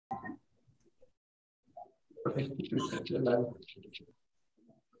Okay.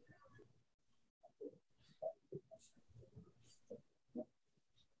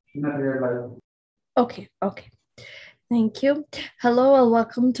 Thank you. Hello and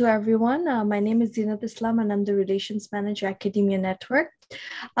welcome to everyone. My name is Zinat Islam and I'm the Relations Manager, Academia Network.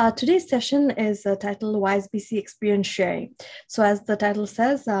 Today's session is titled YSBC Experience Sharing. So as the title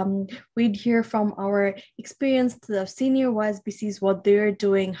says, we'd hear from our experienced senior YSBCs, what they're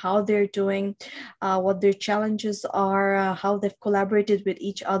doing, how they're doing, what their challenges are, how they've collaborated with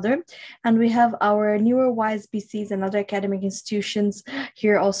each other. And we have our newer YSBCs and other academic institutions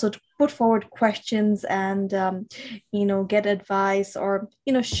here also to put forward questions and get advice or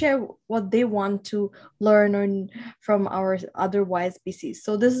share what they want to learn from our other YSBCs.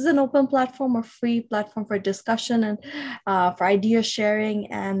 So this is an open platform, a free platform for discussion and for idea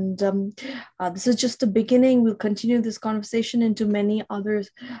sharing. And this is just the beginning. We'll continue this conversation into many other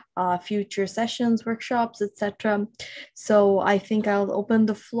future sessions, workshops, etc. So I think I'll open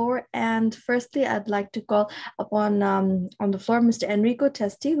the floor. And firstly, I'd like to call upon on the floor Mr. Enrico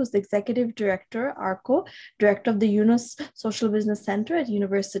Testi, who's the Executive Director, ARCO, Director of the Yunus Social Business Center at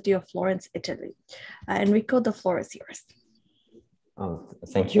University of Florence, Italy. Enrico, the floor is yours. Oh,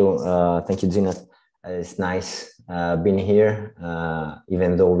 thank you. Thank you, Gina. It's nice being here,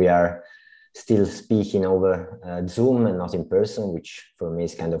 even though we are still speaking over Zoom and not in person, which for me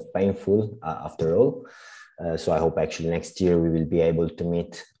is kind of painful after all. So I hope actually next year we will be able to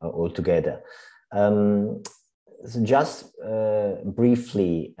meet all together. So just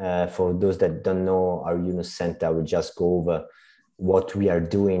briefly, for those that don't know our Yunus Center, I will just go over what we are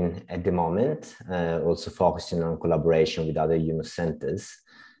doing at the moment, also focusing on collaboration with other Yunus centers.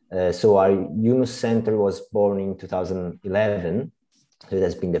 So our Yunus Center was born in 2011. So it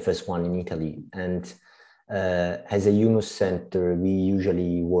has been the first one in Italy. And as a Yunus Center, we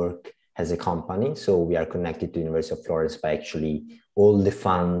usually work as a company. So we are connected to University of Florence by actually all the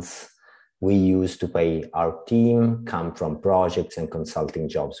funds we use to pay our team come from projects and consulting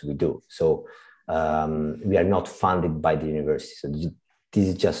jobs we do. So we are not funded by the university. So this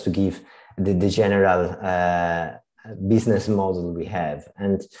is just to give the general business model we have.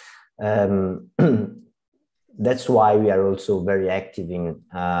 And that's why we are also very active in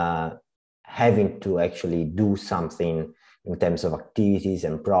having to actually do something in terms of activities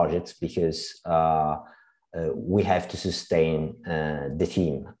and projects, because we have to sustain the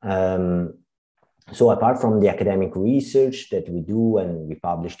team. So apart from the academic research that we do and we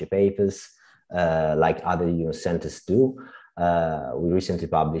publish the papers like other Yunus centers do, we recently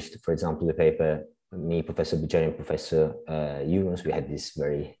published, for example, the paper, me, Professor Bujari, and Professor Yunus. We had this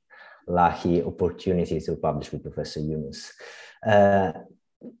very lucky opportunity to publish with Professor Yunus.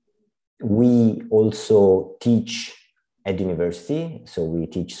 We also teach at university, so we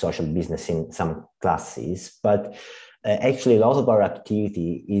teach social business in some classes, but actually a lot of our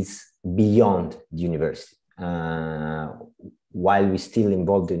activity is beyond the university. While we still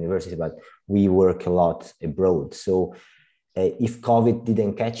involve the university, but we work a lot abroad. So if COVID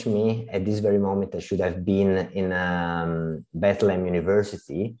didn't catch me at this very moment, I should have been in Bethlehem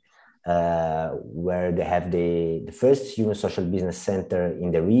University, where they have the first Yunus Social Business Center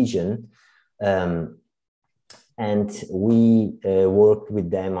in the region. And we worked with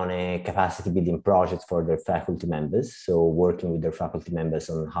them on a capacity building project for their faculty members. So working with their faculty members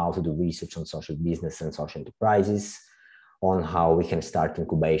on how to do research on social business and social enterprises, on how we can start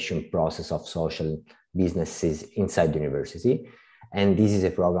incubation process of social businesses inside the university. And this is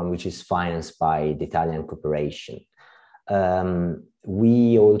a program which is financed by the Italian Corporation.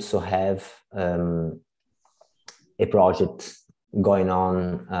 We also have a project going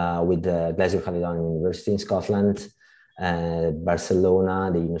on with the Glasgow Caledonian University in Scotland, Barcelona,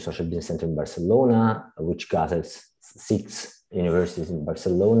 the Yunus Social Business Center in Barcelona, which gathers 6 universities in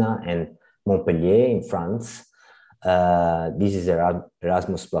Barcelona, and Montpellier in France. This is an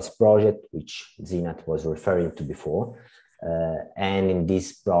Erasmus Plus project, which Zinat was referring to before. And in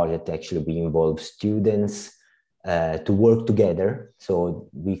this project, actually, we involve students to work together. So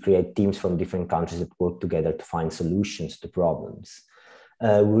we create teams from different countries that work together to find solutions to problems.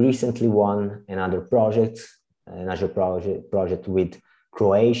 We recently won another project with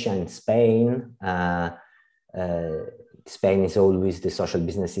Croatia and Spain. Spain is always the social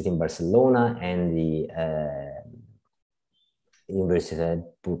business city in Barcelona, and the University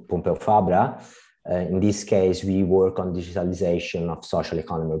Pompeu Fabra. In this case, we work on digitalization of social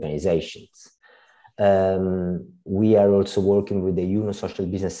economy organizations. We are also working with the Yunus Social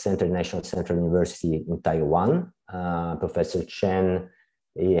Business Center, National Central University in Taiwan. Professor Chen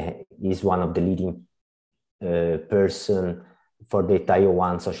is one of the leading person for the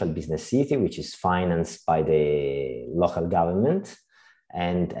Taiwan Social Business City, which is financed by the local government.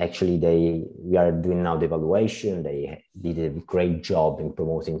 And actually, we are doing now the evaluation. They did a great job in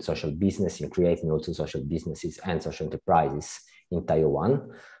promoting social business, in creating also social businesses and social enterprises in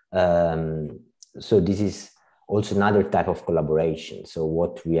Taiwan. So this is also another type of collaboration. So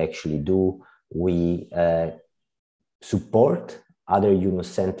what we actually do, we support other UNO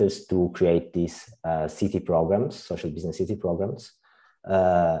centers to create these city programs, social business city programs,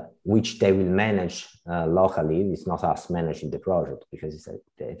 which they will manage locally. It's not us managing the project because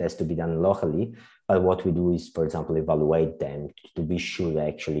it has to be done locally. But what we do is, for example, evaluate them to be sure that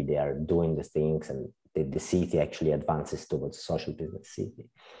actually they are doing the things and the city actually advances towards a social business city.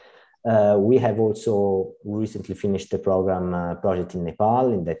 We have also recently finished the project in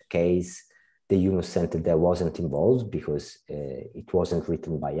Nepal. In that case, the UNO Center there wasn't involved because it wasn't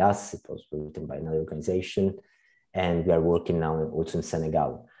written by us, it was written by another organization. And we are working now also in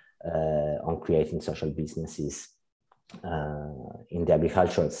Senegal on creating social businesses in the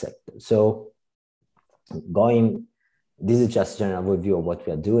agricultural sector. So this is just a general overview of what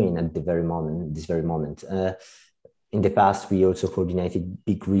we are doing at this very moment. In the past, we also coordinated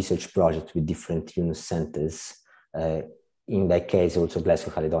big research projects with different UNO centers. In that case, also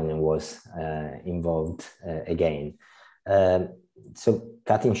Glasgow Caledonian was involved again. So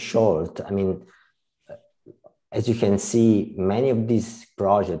cutting short, I mean, as you can see, many of these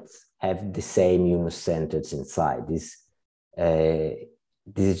projects have the same UNO centers inside. This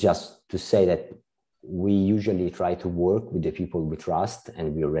is just to say that we usually try to work with the people we trust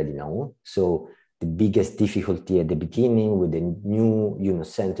and we already know. So the biggest difficulty at the beginning with the new UNO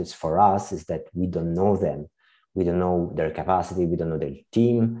centers for us is that we don't know them. We don't know their capacity, we don't know their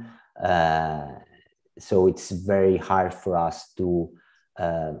team. So it's very hard for us to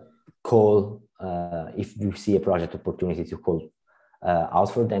call, if we see a project opportunity, to call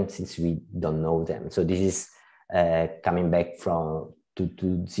out for them since we don't know them. So this is coming back to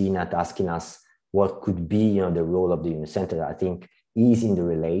Zinat asking us what could be the role of the UNO Center. I think is in the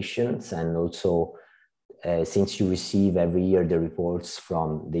relations, and also since you receive every year the reports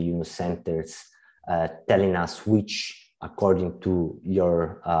from the UNO centers telling us which, according to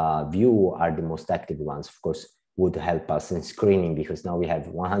your view, are the most active ones, of course, would help us in screening, because now we have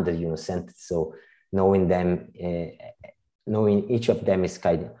 100 UNO centers. So knowing them, knowing each of them is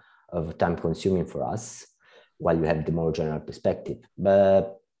kind of time consuming for us, while you have the more general perspective.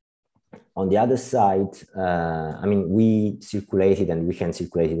 But on the other side, I mean, we circulated, and we can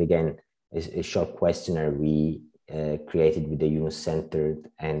circulate it again, a short questionnaire we created with the UNO Center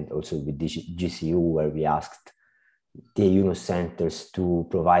and also with the GCU, where we asked the UNO centers to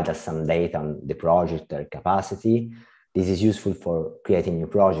provide us some data on the project, their capacity. This is useful for creating new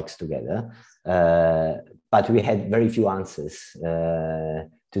projects together. But we had very few answers to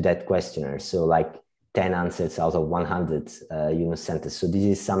that questionnaire. So like 10 answers out of 100 UNO centers. So this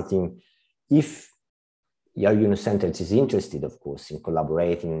is something, if your UNO center is interested, of course, in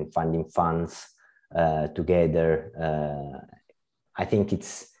collaborating, finding funds together, I think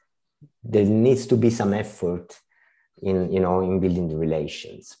there needs to be some effort in building the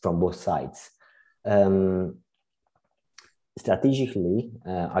relations from both sides. Strategically,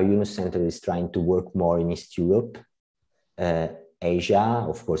 our UNO Center is trying to work more in East Europe, Asia,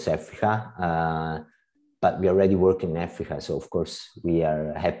 of course, Africa, but we already work in Africa. So of course, we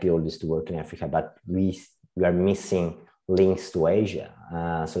are happy always to work in Africa, but we are missing links to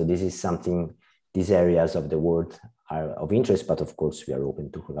Asia. So this is something, these areas of the world are of interest, but of course, we are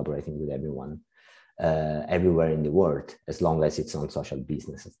open to collaborating with everyone, everywhere in the world, as long as it's on social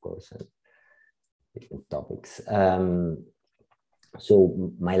business, of course, and different topics.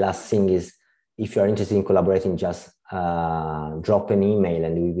 So my last thing is, if you are interested in collaborating, just drop an email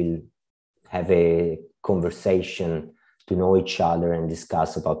and we will have a conversation to know each other and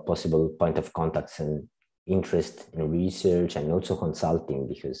discuss about possible point of contacts and interest in research and also consulting,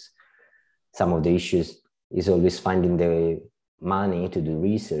 because some of the issues is always finding the money to do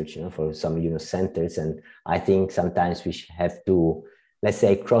research, for some UNO centers. And I think sometimes we have to, let's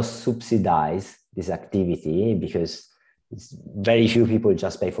say, cross-subsidize this activity, because it's very few people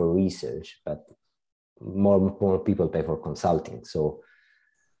just pay for research, but more people pay for consulting. So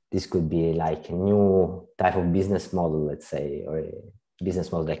this could be like a new type of business model, let's say, or a business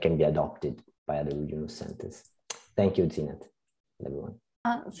model that can be adopted by other UNO centers. Thank you, Zinat, everyone.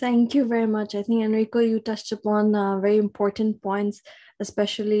 Thank you very much. I think, Enrico, you touched upon very important points,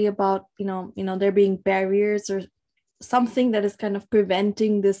 especially about, there being barriers or something that is kind of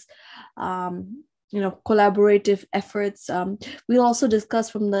preventing this collaborative efforts. We'll also discuss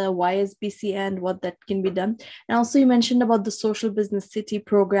from the YSBC end what that can be done. And also you mentioned about the Social Business City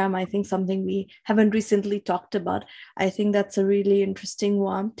program. I think something we haven't recently talked about. I think that's a really interesting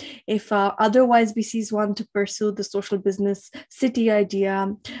one. If other YSBCs want to pursue the Social Business City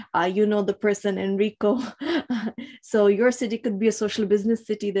idea, the person Enrico. So your city could be a social business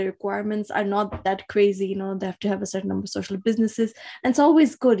city. The requirements are not that crazy. They have to have a certain number of social businesses. And it's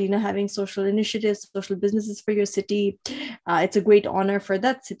always good, having social initiatives, social businesses for your city. It's a great honor for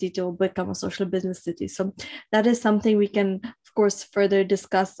that city to become a social business city. So that is something we can, of course, further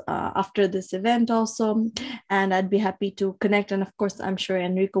discuss after this event also. And I'd be happy to connect. And of course, I'm sure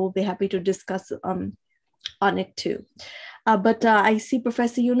Enrico will be happy to discuss on it too. But I see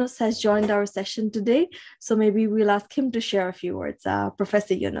Professor Yunus has joined our session today. So maybe we'll ask him to share a few words.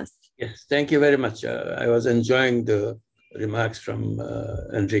 Professor Yunus. Yes, thank you very much. I was enjoying the remarks from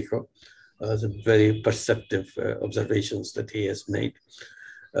Enrico. Some very perceptive observations that he has made.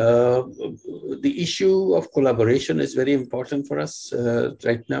 The issue of collaboration is very important for us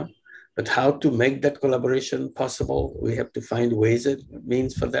right now, but how to make that collaboration possible, we have to find ways and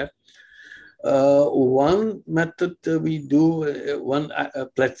means for that. One method we do, one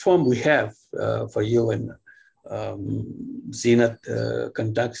platform we have for you, and Zenith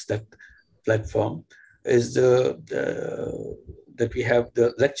conducts that platform, is that we have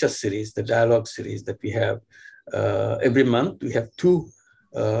the lecture series, the dialogue series that we have. Every month we have 2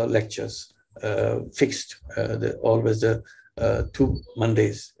 lectures fixed, always the 2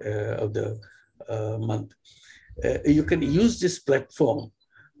 Mondays of the month. You can use this platform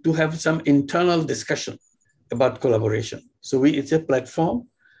to have some internal discussion about collaboration. So it's a platform.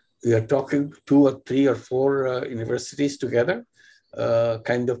 We are talking 2 or 3 or 4 universities together,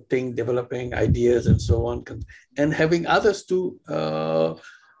 kind of thing, developing ideas and so on, and having others to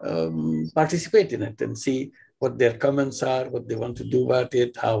participate in it and see what their comments are, what they want to do about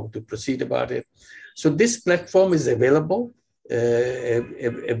it, how to proceed about it. So this platform is available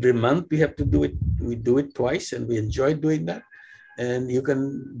every month. We have to do it. We do it twice, and we enjoy doing that. And you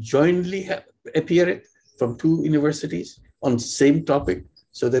can jointly appear it from 2 universities on same topic,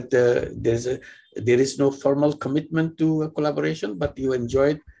 so that there is no formal commitment to a collaboration, but you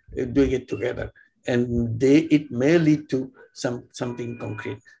enjoy doing it together, and it may lead to something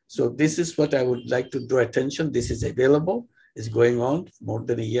concrete. So this is what I would like to draw attention. This is available. It's going on more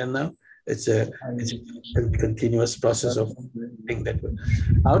than a year now. It's a continuous process of thing that way.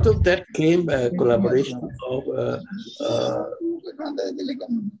 Out of that came a collaboration of.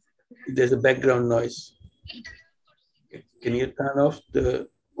 There's a background noise. Can you turn off the?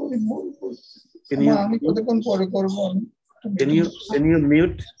 Can you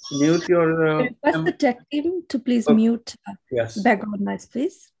mute your? Request the tech team to please mute background noise,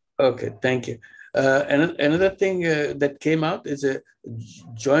 please. Okay, thank you. Another thing that came out is a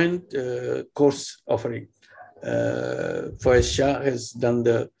joint course offering. Faiz Shah has done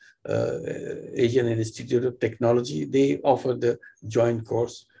the Asian Institute of Technology. They offer the joint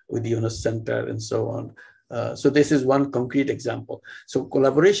course with the Yunus Center and so on. So this is one concrete example. So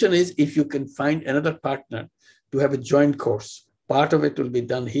collaboration is if you can find another partner to have a joint course. Part of it will be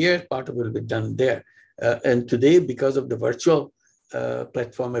done here, part of it will be done there. And today, because of the virtual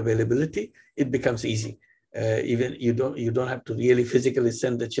platform availability, it becomes easy. Even you don't have to really physically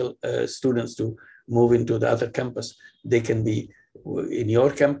send the students to move into the other campus. They can be in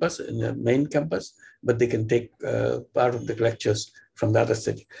your campus, in the main campus, but they can take part of the lectures from the other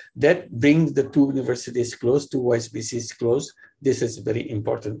city. That brings the 2 universities close, 2 YSBCs close. This is very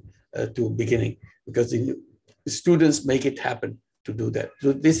important to beginning, because the students make it happen to do that.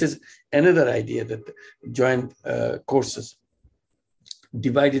 So this is another idea, that joint courses,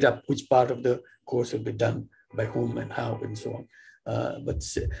 divided up which part of the course will be done by whom and how and so on.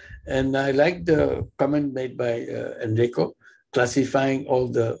 And I like the comment made by Enrico, classifying all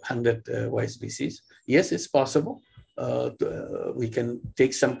the 100 YSBCs. Yes, it's possible. We can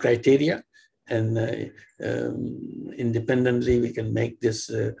take some criteria, and independently we can make this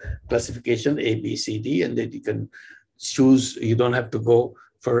classification A, B, C, D, and then you can choose. You don't have to go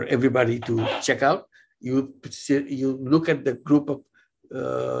for everybody to check out. You look at the group of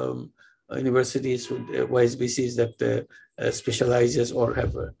universities with YSBCs that specializes or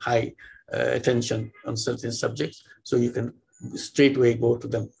have a high attention on certain subjects. So you can straight away go to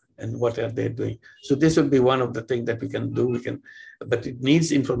them and what are they doing. So this would be one of the things that we can do. But it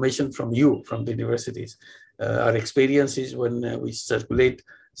needs information from you, from the universities. Our experience is when we circulate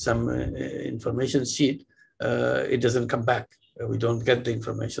some information sheet, it doesn't come back. We don't get the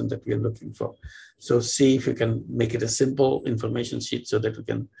information that we are looking for. So see if you can make it a simple information sheet so that we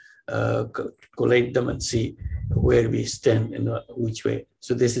can collate them and see where we stand and which way.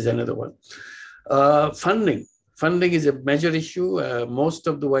 So this is another one. Funding. Funding is a major issue. Most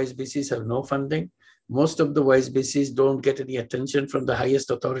of the YSBCs have no funding. Most of the YSBCs don't get any attention from the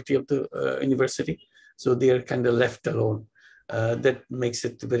highest authority of the university. So they are kind of left alone. That makes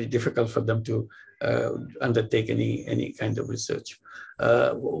it very difficult for them to undertake any kind of research.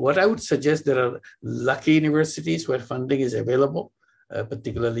 What I would suggest, there are lucky universities where funding is available,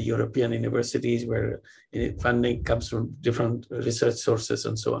 particularly European universities where funding comes from different research sources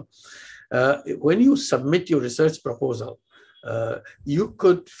and so on. When you submit your research proposal, you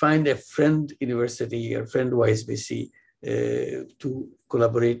could find a friend university or friend YSBC to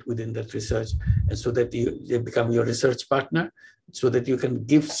collaborate within that research, and so that they become your research partner, so that you can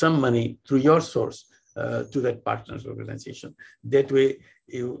give some money through your source to that partner's organization. That way,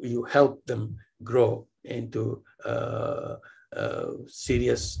 you help them grow into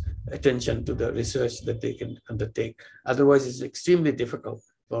serious attention to the research that they can undertake. Otherwise, it's extremely difficult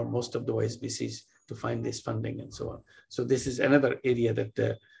for most of the YSBCs to find this funding and so on. So this is another area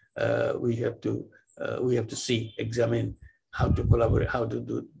that we have to see, examine how to collaborate, how to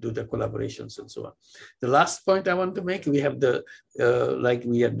do the collaborations and so on. The last point I want to make, we have the, like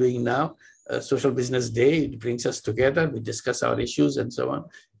we are doing now, Social Business Day. It brings us together, we discuss our issues and so on.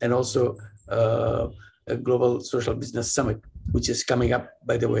 And also a Global Social Business Summit, which is coming up,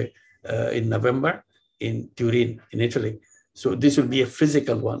 by the way, in November in Turin, in Italy. So this will be a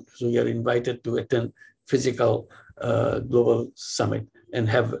physical one. So you are invited to attend physical global summit and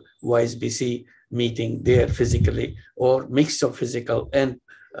have YSBC meeting there physically, or mix of physical and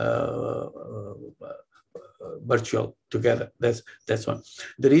virtual together. That's one.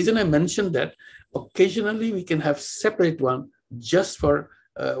 The reason I mentioned that, occasionally we can have separate one just for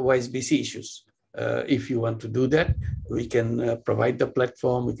YSBC issues. If you want to do that, we can provide the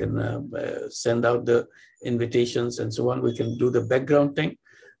platform, we can send out the invitations and so on. We can do the background thing,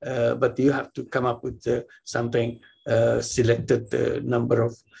 but you have to come up with something, selected number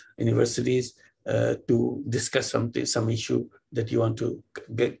of universities to discuss some issue that you want to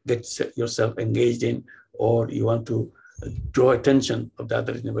get yourself engaged in, or you want to draw attention of the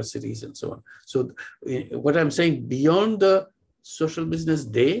other universities and so on. So what I'm saying, beyond the Social Business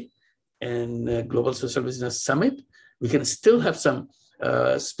Day and Global Social Business Summit, we can still have some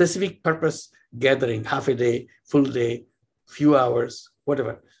specific purpose gathering, half a day, full day, few hours,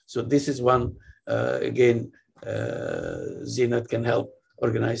 whatever. So this is one, again, Zinat can help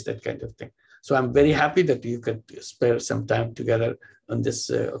organize that kind of thing. So I'm very happy that you could spare some time together on this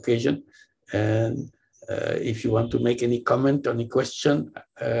occasion. And if you want to make any comment or any question,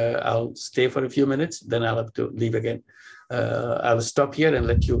 I'll stay for a few minutes, then I'll have to leave again. I'll stop here and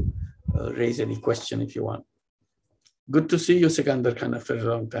let you raise any question if you want. Good to see you, Sikandar Khan, after a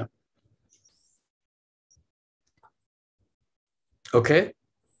long time. Okay.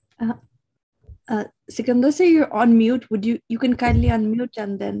 Sikandar sir, you're on mute. Would you can kindly unmute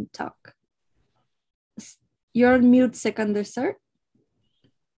and then talk. You're on mute, Sikandar sir.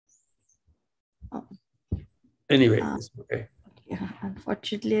 Oh. Anyway, it's okay. Yeah,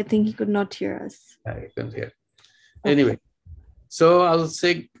 unfortunately, I think he could not hear us. I couldn't hear. Anyway, so I'll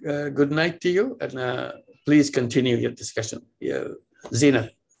say good night to you, and please continue your discussion. Yeah, Zina.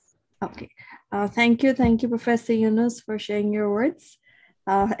 Okay. Thank you, Professor Yunus, for sharing your words.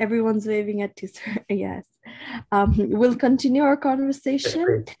 Everyone's waving at you, sir. Yes. We'll continue our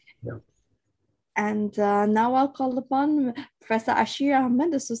conversation. Yeah. And now I'll call upon Professor Ashir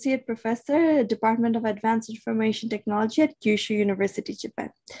Ahmed, Associate Professor, Department of Advanced Information Technology at Kyushu University,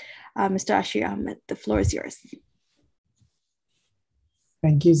 Japan. Mr. Ashir Ahmed, the floor is yours.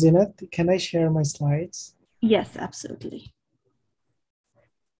 Thank you, Zinat. Can I share my slides? Yes, absolutely.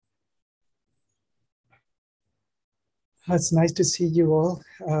 It's nice to see you all.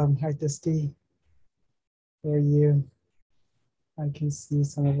 Hi, Dusty. How are you? I can see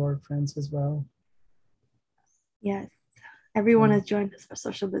some of our friends as well. Yes, everyone has joined us for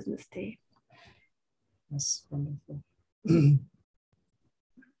Social Business Day. That's wonderful.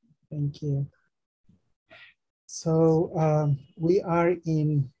 Thank you. So we are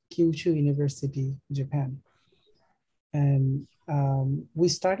in Kyushu University, Japan. And we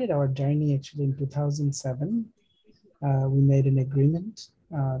started our journey actually in 2007. We made an agreement,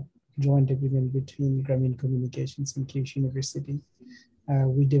 joint agreement between Grameen Communications and Kyushu University.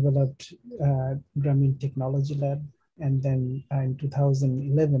 We developed Grameen Technology Lab. And then in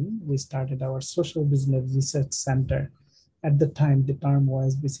 2011, we started our Social Business Research Center. At the time, the term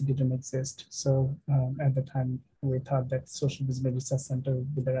YSBC didn't exist. So at the time, we thought that Social Business Research Center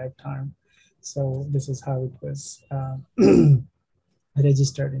would be the right term. So this is how it was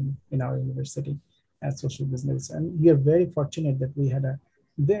registered in our university as social business. And we are very fortunate that we had a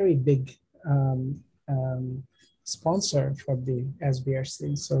very big um, um, sponsor for the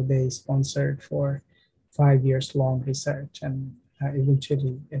SBRC. So they sponsored for 5 years long research, and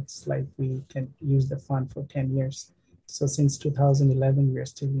eventually it's like we can use the fund for 10 years. So since 2011, we are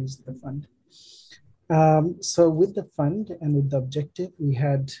still using the fund. So with the fund and with the objective, we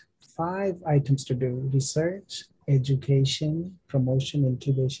had 5 items to do: research, education, promotion,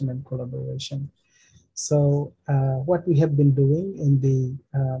 incubation, and collaboration. So what we have been doing in the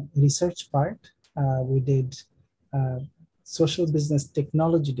research part, we did uh, social business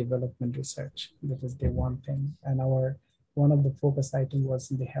technology development research. That is the one thing. And one of the focus items was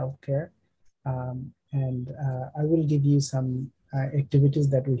in the healthcare. And I will give you some activities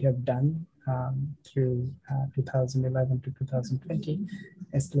that we have done through 2011 to 2020.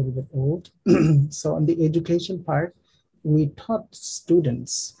 It's a little bit old. So on the education part, we taught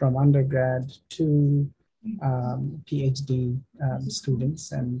students from undergrad to PhD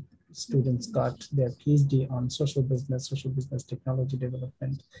students, and students got their PhD on social business technology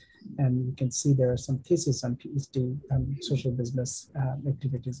development. And you can see there are some theses on PhD social business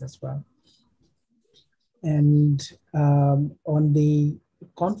activities as well. And on the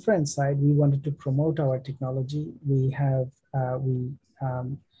conference side, we wanted to promote our technology. We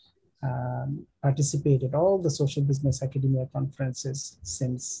participated all the social business academia conferences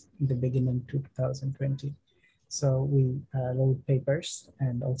since the beginning to 2020. So we wrote papers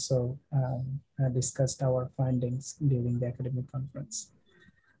and also discussed our findings during the academic conference.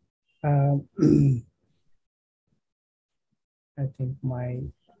 I think my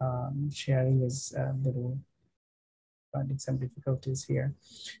sharing is a little finding some difficulties here.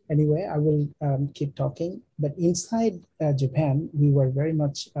 Anyway, I will keep talking. But inside Japan, we were very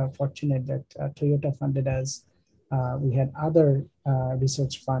much fortunate that Toyota funded us. We had other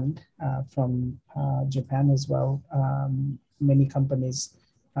research fund from Japan as well. Many companies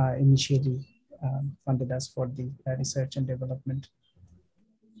initially funded us for the research and development.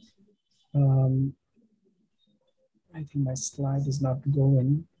 I think my slide is not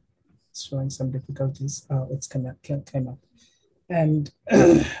going. It's showing some difficulties. It's came up. And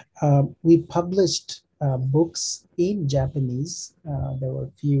we published books in Japanese. There were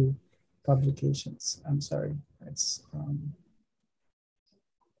a few publications. I'm sorry. It's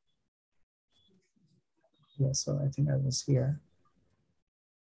yeah. So I think I was here.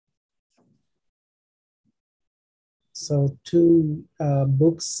 So 2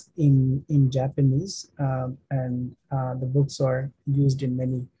 books in Japanese, and the books are used in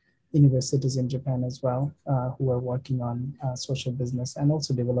many universities in Japan as well, who are working on social business and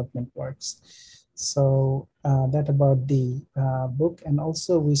also development works. So that about the book. And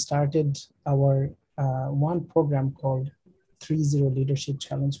also we started our one program called 3-0 Leadership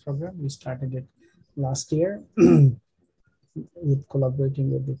Challenge Program. We started it last year with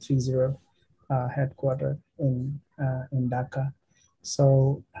collaborating with the 3-0 headquarters in Dhaka.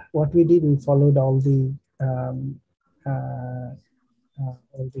 So what we did, we followed all the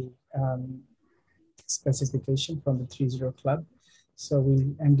specification from the 3-0 club. So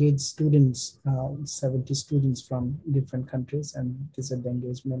we engaged students, 70 students from different countries, and this is the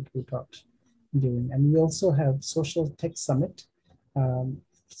engagement we taught during. And we also have Social Tech Summit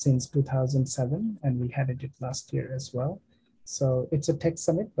since 2007, and we had it last year as well. So it's a tech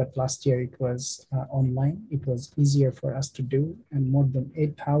summit, but last year it was online. It was easier for us to do, and more than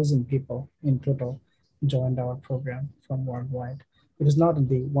 8,000 people in total joined our program from worldwide. It was not in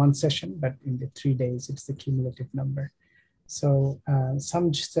the one session, but in the 3 days, it's the cumulative number. So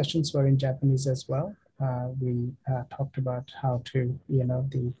some sessions were in Japanese as well. We talked about how to,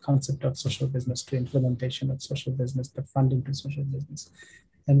 the concept of social business to implementation of social business, the funding to social business.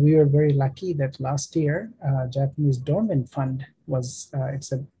 And we were very lucky that last year, Japanese Dormant Fund was,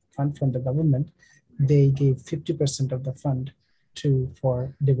 it's a fund from the government. They gave 50% of the fund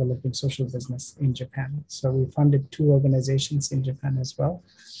for developing social business in Japan. So we funded 2 organizations in Japan as well.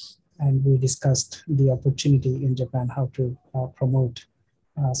 And we discussed the opportunity in Japan, how to promote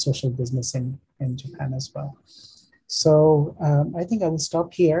social business in Japan as well. So I think I will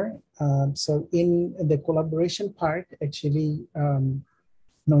stop here. So in the collaboration part, actually,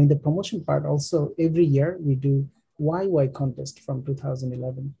 in the promotion part also, every year we do YY contest from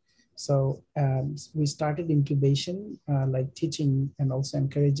 2011. So we started incubation, like teaching and also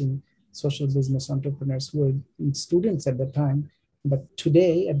encouraging social business entrepreneurs who were students at the time. But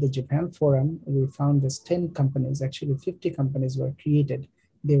today at the Japan Forum, we found this 10 companies, actually 50 companies were created.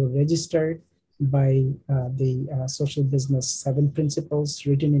 They were registered by the social business 7 principles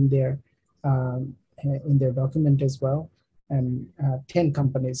written in their document as well. and 10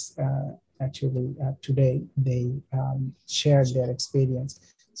 companies actually today, they shared their experience.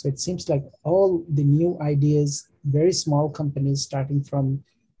 So it seems like all the new ideas, very small companies starting from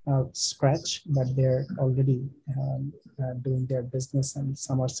scratch, but they're already doing their business, and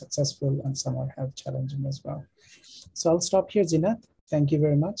some are successful and some are health challenging as well. So I'll stop here, Zinat. Thank you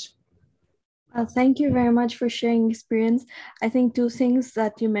very much. Thank you very much for sharing experience. I think two things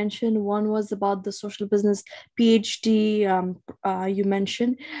that you mentioned. One was about the social business PhD you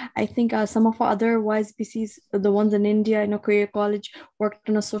mentioned. I think some of our other YSBCs, the ones in India, Career College, worked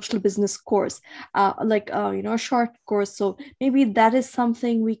on a social business course, a short course. So maybe that is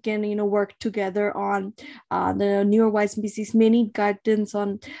something we can, work together on. The newer YSBCs may need guidance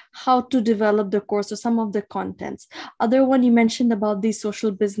on how to develop the course or some of the contents. Other one you mentioned about the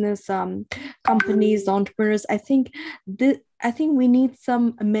social business companies, the entrepreneurs. I think we need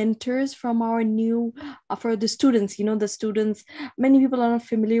some mentors from our new for the students. The students, many people are not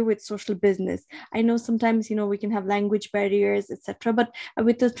familiar with social business. I know sometimes we can have language barriers, etc., but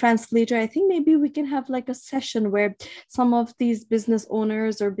with the translator, I think maybe we can have like a session where some of these business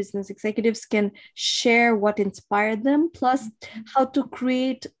owners or business executives can share what inspired them, plus how to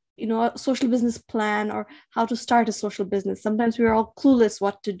create a social business plan or how to start a social business. Sometimes we're all clueless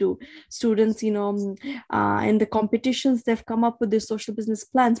what to do. Students, in the competitions, they've come up with their social business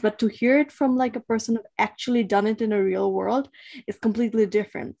plans, but to hear it from like a person who actually done it in a real world is completely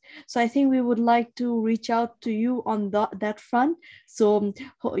different. So I think we would like to reach out to you on that front. So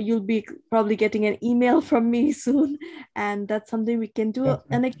you'll be probably getting an email from me soon, and that's something we can do. Okay.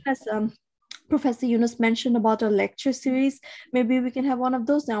 And I guess Professor Yunus mentioned about a lecture series. Maybe we can have one of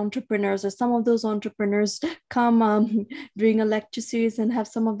those entrepreneurs or some of those entrepreneurs come during a lecture series and have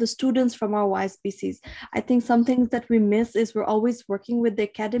some of the students from our YSBCs. I think some things that we miss is we're always working with the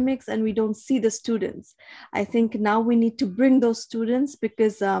academics and we don't see the students. I think now we need to bring those students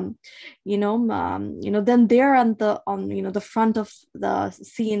because, then they're on the front of the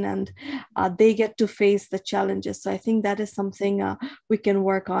scene and they get to face the challenges. So I think that is something we can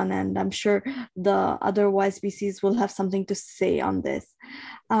work on, and I'm sure the other YSBCs will have something to say on this.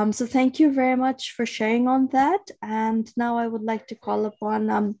 So thank you very much for sharing on that. And now I would like to call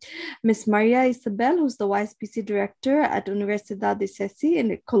upon Ms. Maria Isabel, who's the YSBC director at Universidad de Ceci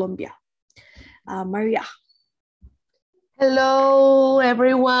in Colombia. Maria. Hello,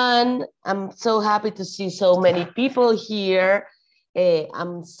 everyone. I'm so happy to see so many people here.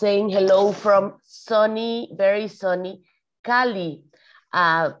 I'm saying hello from sunny, very sunny Cali,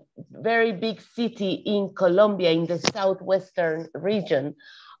 a very big city in Colombia, in the southwestern region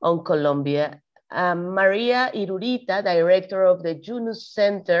of Colombia. Maria Irurita, director of the Yunus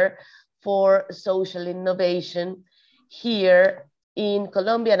Center for Social Innovation here in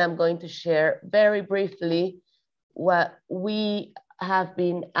Colombia, and I'm going to share very briefly what we have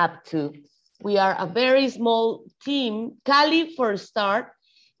been up to. We are a very small team. Cali, for a start,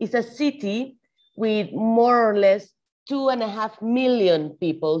 is a city with more or less 2.5 million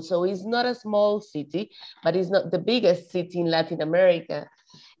people. So it's not a small city, but it's not the biggest city in Latin America.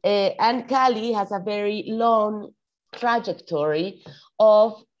 And Cali has a very long trajectory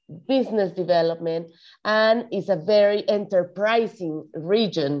of business development and is a very enterprising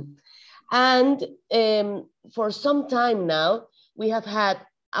region. And for some time now, we have had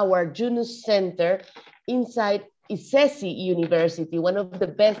our Yunus Center inside YSBC University, one of the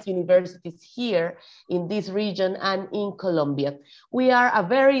best universities here in this region and in Colombia. We are a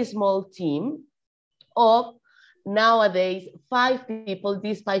very small team of nowadays 5 people,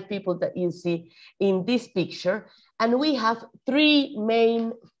 these 5 people that you see in this picture. And we have 3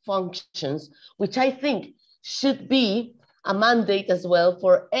 main functions, which I think should be a mandate as well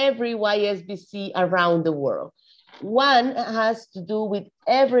for every YSBC around the world. One has to do with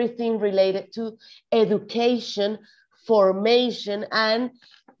everything related to education, formation, and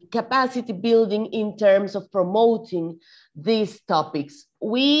capacity building in terms of promoting these topics.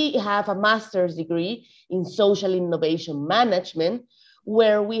 We have a master's degree in social innovation management,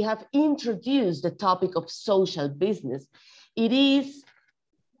 where we have introduced the topic of social business. It is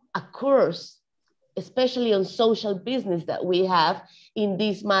a course, especially on social business, that we have in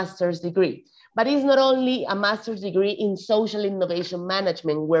this master's degree. But it's not only a master's degree in social innovation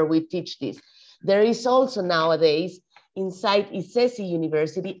management where we teach this. There is also nowadays inside YSBC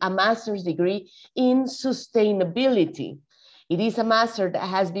University a master's degree in sustainability. It is a master that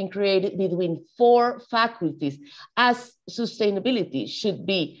has been created between 4 faculties, as sustainability should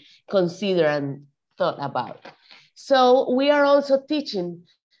be considered and thought about. So we are also teaching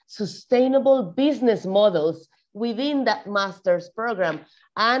sustainable business models within that master's program.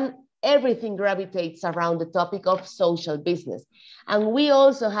 And everything gravitates around the topic of social business. And we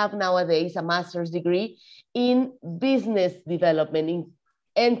also have nowadays a master's degree in business development, in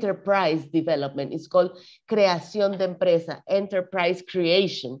enterprise development. It's called Creación de Empresa, enterprise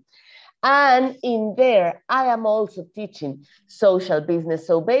creation. And in there, I am also teaching social business.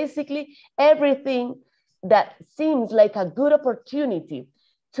 So basically, everything that seems like a good opportunity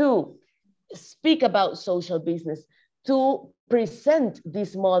to speak about social business, to present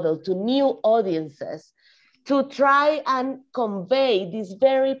this model to new audiences, to try and convey this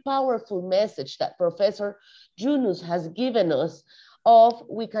very powerful message that Professor Yunus has given us of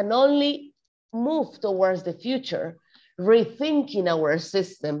we can only move towards the future, rethinking our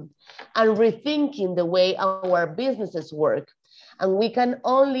system and rethinking the way our businesses work. And we can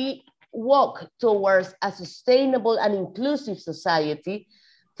only walk towards a sustainable and inclusive society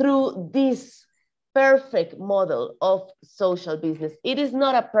through this perfect model of social business. It is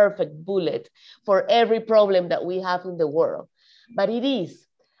not a perfect bullet for every problem that we have in the world, but it is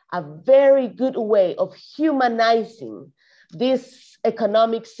a very good way of humanizing this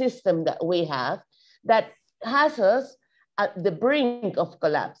economic system that we have that has us at the brink of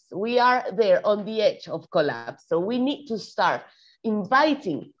collapse. We are there on the edge of collapse. So we need to start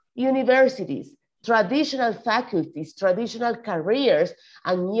inviting universities, traditional faculties, traditional careers,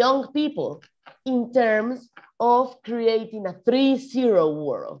 and young people in terms of creating a 3-0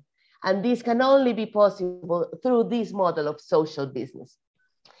 world. And this can only be possible through this model of social business.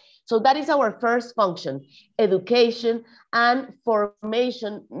 So that is our first function, education and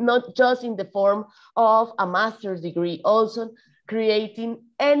formation, not just in the form of a master's degree, also creating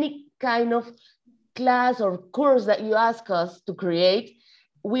any kind of class or course that you ask us to create,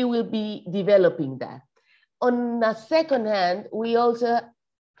 we will be developing that. On the second hand, we also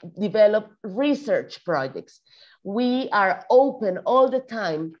develop research projects. We are open all the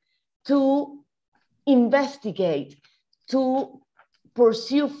time to investigate, to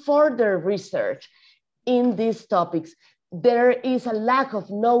pursue further research in these topics. There is a lack of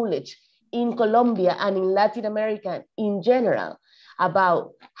knowledge in Colombia and in Latin America in general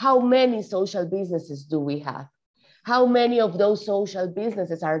about how many social businesses do we have? How many of those social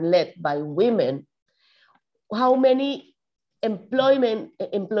businesses are led by women? How many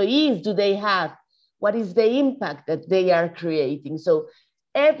employees do they have? What is the impact that they are creating? So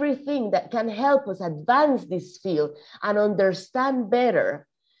everything that can help us advance this field and understand better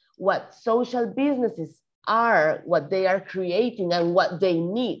what social businesses are, what they are creating and what they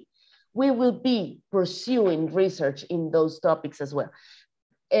need, we will be pursuing research in those topics as well.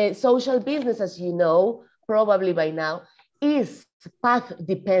 Social business, as you know, probably by now, is path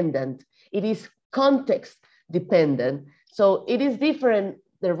dependent. It is context dependent. So it is different,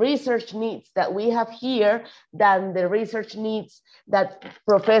 the research needs that we have here than the research needs that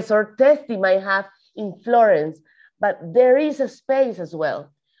Professor Testi might have in Florence. But there is a space as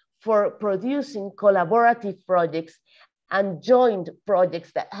well for producing collaborative projects and joint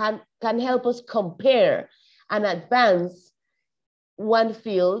projects that can help us compare and advance one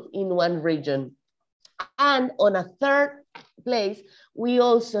field in one region. And on a third place, we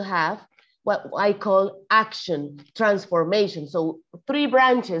also have what I call action transformation. So 3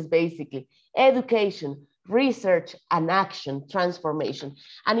 branches, basically: education, research, and action transformation.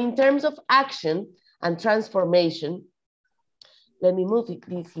 And in terms of action and transformation, let me move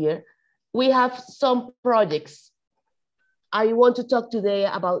this here. We have some projects. I want to talk today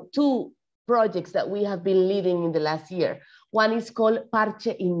about 2 projects that we have been leading in the last year. One is called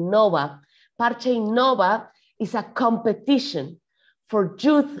Parche Innova. Parche Innova is a competition for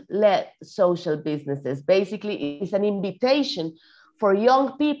youth-led social businesses. Basically, it's an invitation for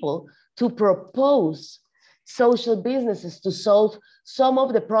young people to propose social businesses to solve some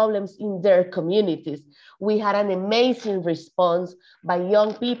of the problems in their communities. We had an amazing response by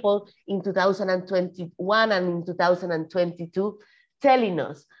young people in 2021 and in 2022 telling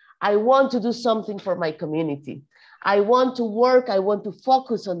us, I want to do something for my community. I want to work, I want to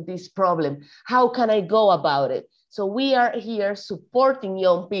focus on this problem. How can I go about it? So we are here supporting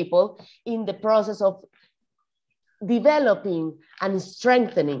young people in the process of developing and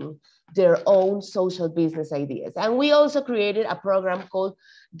strengthening their own social business ideas. And we also created a program called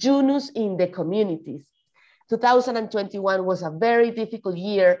Yunus in the Communities. 2021 was a very difficult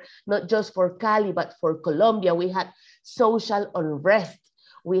year, not just for Cali, but for Colombia. We had social unrest.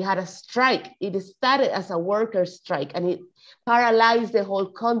 We had a strike. It started as a worker strike and it paralyzed the whole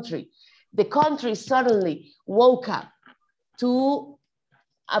country. The country suddenly woke up to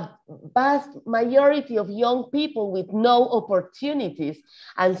a vast majority of young people with no opportunities.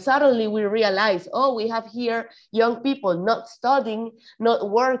 And suddenly we realize, oh, we have here young people not studying, not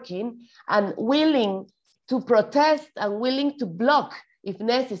working, and willing to protest and willing to block, if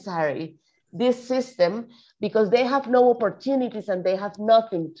necessary, this system, because they have no opportunities and they have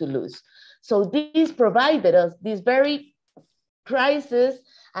nothing to lose. So this provided us this very crisis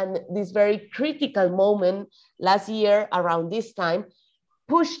and this very critical moment last year around this time,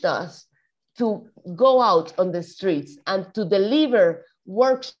 pushed us to go out on the streets and to deliver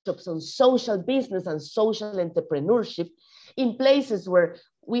workshops on social business and social entrepreneurship in places where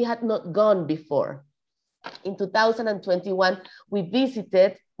we had not gone before. In 2021, we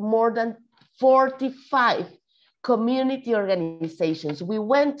visited more than 45 community organizations. We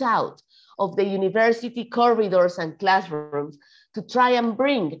went out of the university corridors and classrooms to try and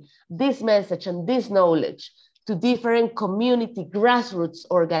bring this message and this knowledge to different community grassroots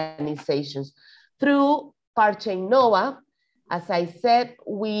organizations. Through Parche Innova, as I said,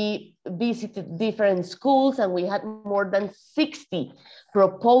 we visited different schools and we had more than 60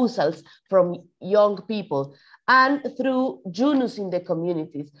 proposals from young people. And through Junus in the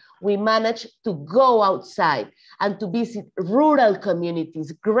communities, we managed to go outside and to visit rural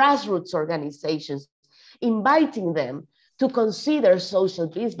communities, grassroots organizations, inviting them to consider social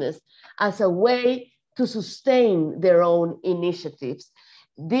business as a way to sustain their own initiatives.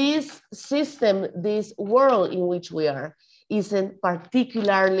 This system, this world in which we are, isn't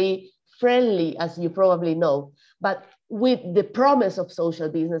particularly friendly, as you probably know, but with the promise of social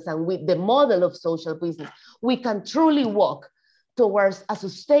business and with the model of social business, we can truly walk towards a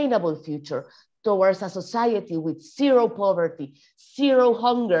sustainable future, towards a society with zero poverty, zero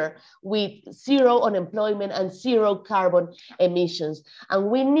hunger, with zero unemployment and zero carbon emissions. And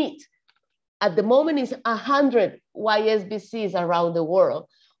we need, at the moment is 100 YSBCs around the world.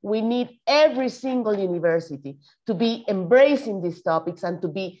 We need every single university to be embracing these topics and to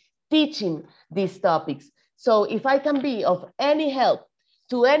be teaching these topics. So if I can be of any help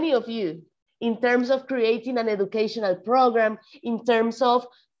to any of you in terms of creating an educational program, in terms of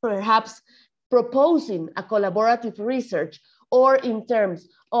perhaps proposing a collaborative research, or in terms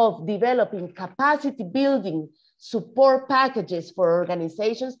of developing capacity building support packages for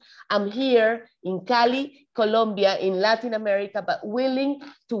organizations, I'm here in Cali, Colombia, in Latin America, but willing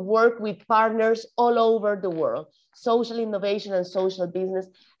to work with partners all over the world. Social innovation and social business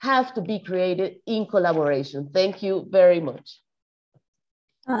have to be created in collaboration. Thank you very much.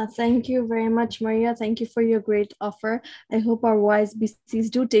 Thank you very much, Maria. Thank you for your great offer. I hope our YSBCs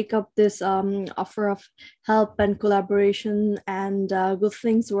do take up this offer of help and collaboration, and good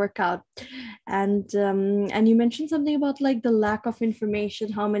things work out. And you mentioned something about like the lack of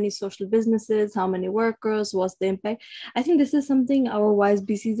information, how many social businesses, how many workers, what's the impact. I think this is something our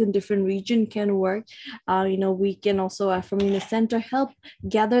YSBCs in different region can work. We can also from the center help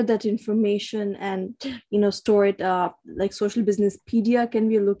gather that information and store it. Like Social Businesspedia can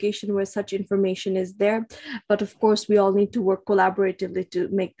be a location where such information is there, but of course we all need to work collaboratively to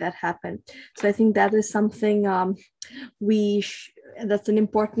make that happen. So I think that is something that's an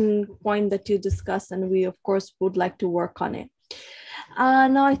important point that you discussed, and we of course would like to work on it.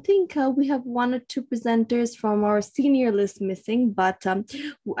 Now, I think we have one or two presenters from our senior list missing, but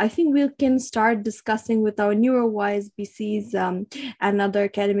I think we can start discussing with our newer YSBCs and other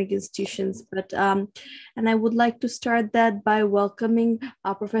academic institutions. And I would like to start that by welcoming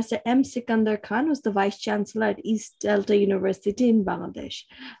Professor M. Sikandar Khan, who's the Vice Chancellor at East Delta University in Bangladesh.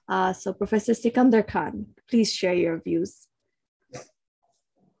 So Professor Sikandar Khan, please share your views.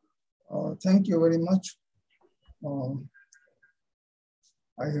 Thank you very much.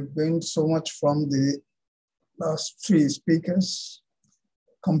 I have gained so much from the last three speakers.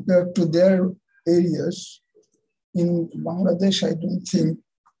 Compared to their areas, in Bangladesh, I don't think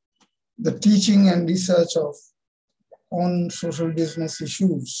the teaching and research on social business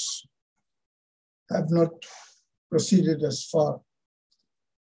issues have not proceeded as far.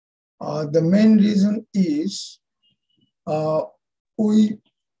 The main reason is for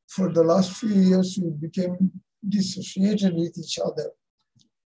the last few years, we became dissociated with each other.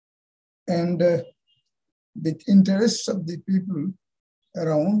 And the interests of the people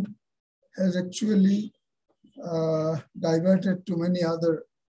around has actually diverted to many other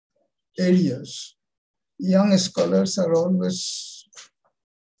areas. Young scholars are always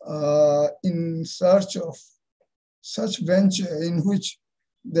in search of such venture in which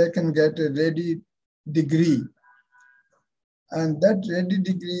they can get a ready degree. And that ready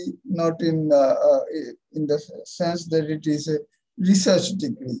degree, not in the sense that it is a research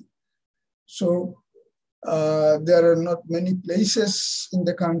degree. So There are not many places in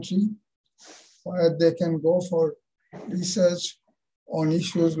the country where they can go for research on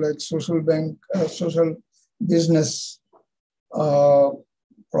issues like social business,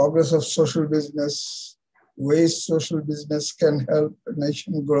 progress of social business, ways social business can help a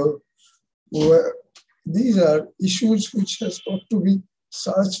nation grow. These are issues which has got to be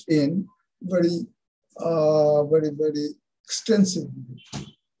searched in very extensively.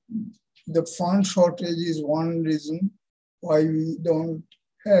 The fund shortage is one reason why we don't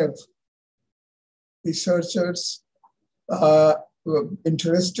have researchers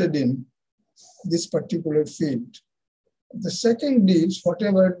interested in this particular field. The second is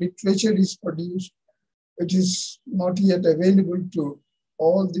whatever literature is produced, it is not yet available to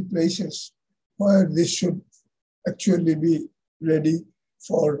all the places where this should actually be ready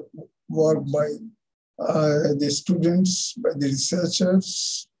for work by the students, by the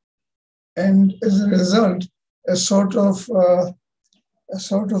researchers. And as a result, a sort of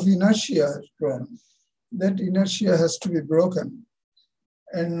inertia has grown. That inertia has to be broken.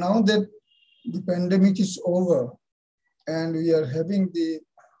 And now that the pandemic is over and we are having the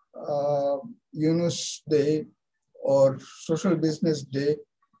Yunus Day or Social Business Day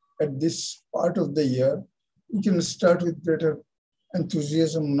at this part of the year, we can start with greater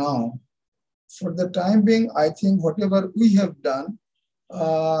enthusiasm now. For the time being, I think whatever we have done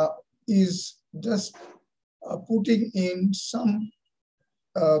is just putting in some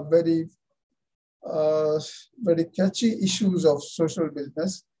very catchy issues of social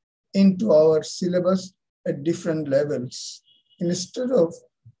business into our syllabus at different levels. Instead of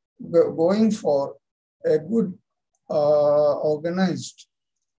going for a good organized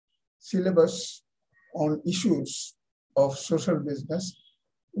syllabus on issues of social business,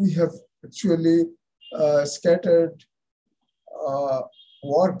 we have actually scattered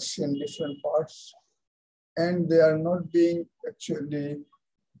works in different parts, and they are not being actually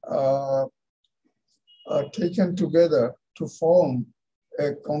taken together to form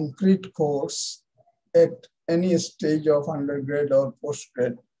a concrete course at any stage of undergrad or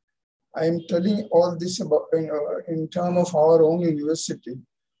postgrad. I am telling all this about in terms of our own university,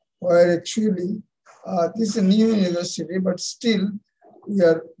 where actually this is a new university, but still we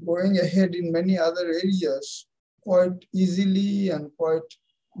are going ahead in many other areas quite easily and quite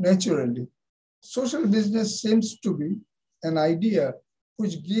naturally. Social business seems to be an idea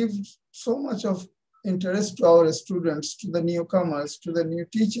which gives so much of interest to our students, to the newcomers, to the new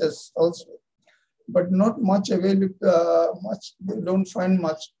teachers also, but not much available, they don't find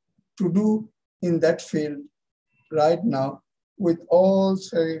much to do in that field right now with all,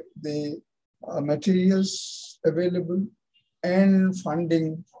 say, the materials available and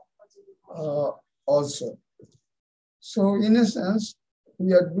funding also. So in a sense,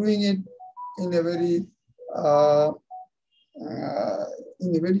 we are doing it in a very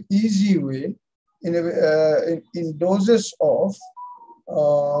easy way, in doses of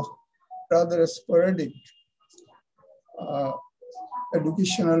rather sporadic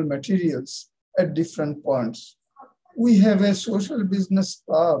educational materials at different points. We have a social business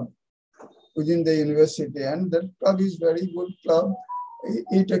club within the university, and that club is very good club.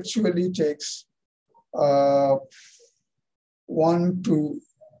 It actually takes one to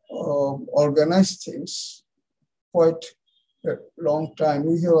organize things quite a long time.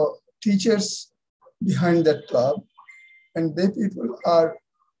 We have teachers behind that club, and they people are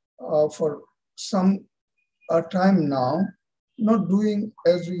for some time now not doing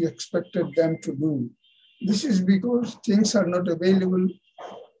as we expected them to do. This is because things are not available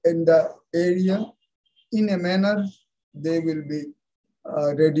in the area in a manner they will be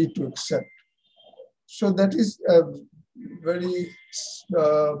ready to accept. So that is a very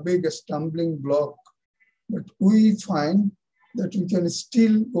big stumbling block. But we find that we can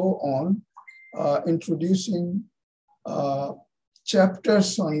still go on introducing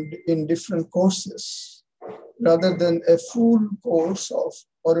chapters in different courses rather than a full course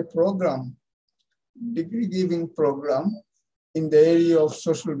or a program, degree-giving program in the area of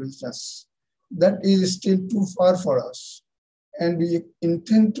social business. That is still too far for us. And we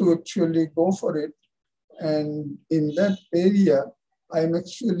intend to actually go for it. And in that area, I'm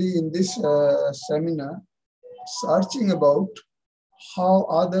actually in this seminar searching about how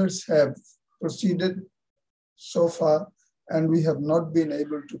others have proceeded so far, and we have not been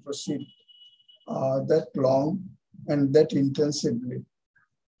able to proceed that long and that intensively.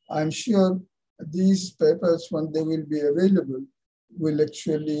 I'm sure these papers, when they will be available, will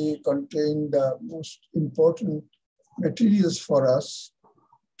actually contain the most important materials for us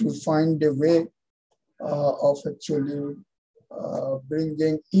to find a way of actually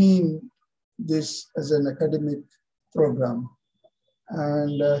bringing in this as an academic program.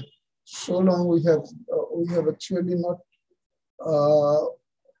 And so long we have actually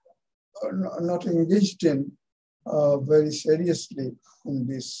not engaged in very seriously in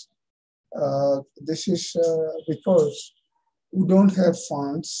this. This is because we don't have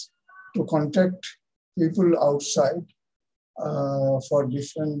funds to contact people outside for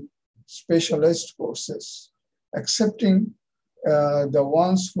different specialized courses, excepting the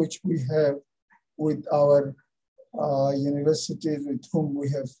ones which we have with our universities with whom we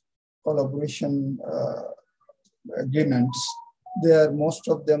have collaboration agreements. Most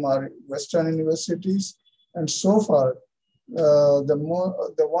of them are Western universities, and so far, the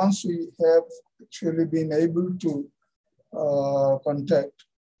ones we have actually been able to contact,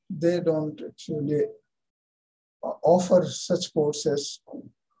 they don't actually offer such courses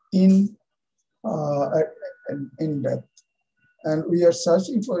in depth. And we are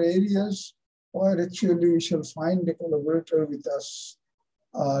searching for areas where actually we shall find a collaborator with us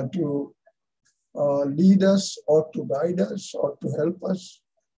to lead us or to guide us or to help us.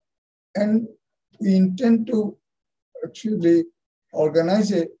 And we intend to actually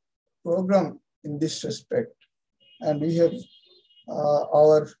organize a program in this respect. And we have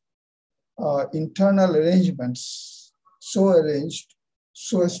our internal arrangements so arranged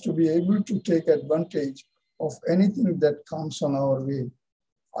so as to be able to take advantage of anything that comes on our way.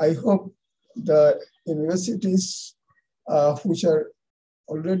 I hope the universities which are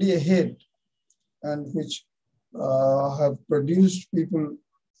already ahead and which have produced people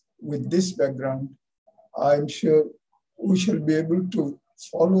with this background, I'm sure we shall be able to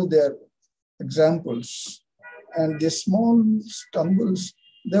follow their examples. And the small stumbles,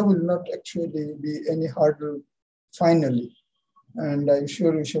 there will not actually be any hurdle finally. And I'm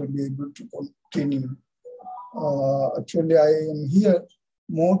sure we shall be able to continue. Actually, I am here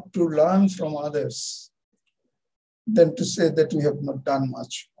more to learn from others than to say that we have not done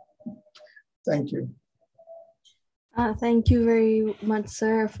much. Thank you. Thank you very much,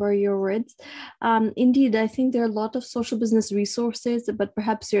 sir, for your words. Indeed, I think there are a lot of social business resources, but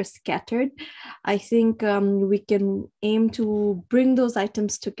perhaps they're scattered. I think we can aim to bring those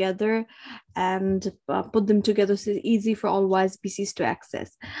items together and put them together so it's easy for all YSBCs to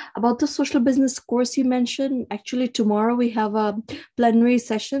access. About the social business course you mentioned, actually tomorrow we have a plenary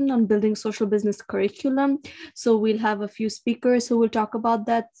session on building social business curriculum. So we'll have a few speakers who will talk about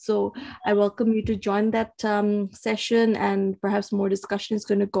that. So I welcome you to join that session, and perhaps more discussion is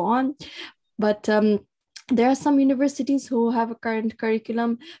going to go on. But there are some universities who have a current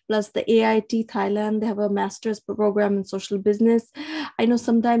curriculum, plus the AIT Thailand, they have a master's program in social business. I know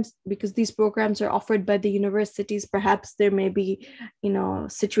sometimes because these programs are offered by the universities, perhaps there may be,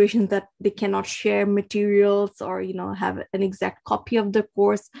 situations that they cannot share materials or, have an exact copy of the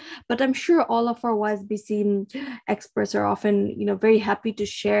course. But I'm sure all of our YSBC experts are often, very happy to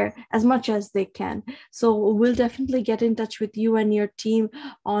share as much as they can. So we'll definitely get in touch with you and your team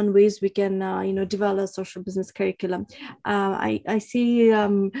on ways we can, develop social business curriculum. I see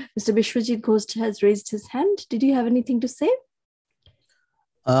Mr. Bishwajit Ghost has raised his hand. Did you have anything to say?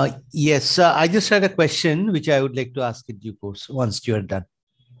 Yes, I just had a question which I would like to ask in due course once you are done.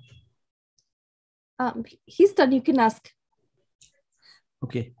 He's done. You can ask.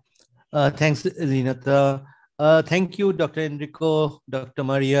 Okay. Thanks, Zinat. Thank you, Dr. Enrico, Dr.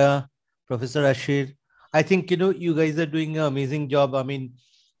 Maria, Professor Ashir. I think, you guys are doing an amazing job. I mean,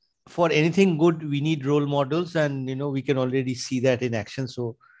 for anything good, we need role models, and, we can already see that in action.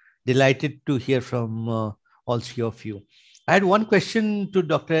 So delighted to hear from all three of you. I had one question to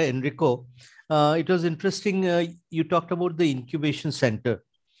Dr. Enrico. It was interesting. You talked about the incubation center.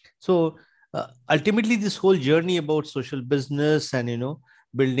 So ultimately, this whole journey about social business and,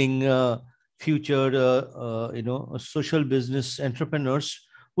 building future, social business entrepreneurs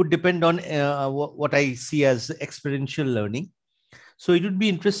would depend on what I see as experiential learning. So it would be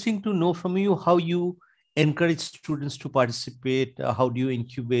interesting to know from you how you encourage students to participate, how do you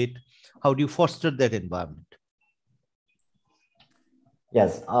incubate, how do you foster that environment?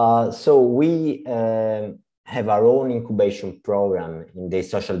 Yes, so we have our own incubation program in the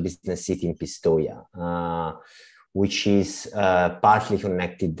social business city in Pistoia, which is partly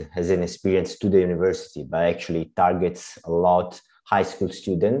connected as an experience to the university, but actually targets a lot high school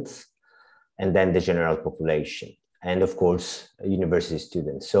students and then the general population, and of course, university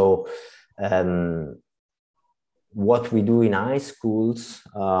students. So what we do in high schools,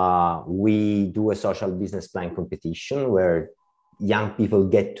 we do a social business plan competition where young people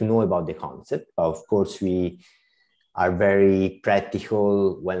get to know about the concept. Of course, we are very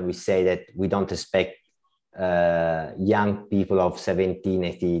practical when we say that we don't expect young people of 17,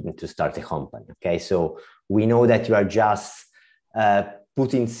 18 to start a company. Okay, so we know that you are just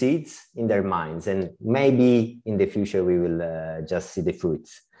putting seeds in their minds, and maybe in the future we will just see the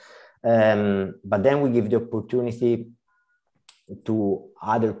fruits. But then we give the opportunity to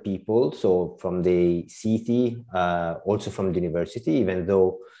other people, so from the city, also from the university, even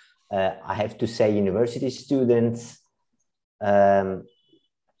though I have to say university students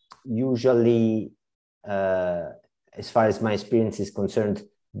usually, as far as my experience is concerned,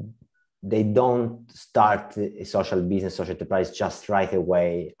 they don't start a social business, social enterprise just right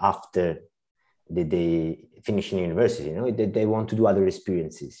away after they finish in university. You know, they want to do other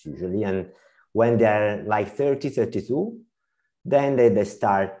experiences usually. And when they're like 30, 32, then they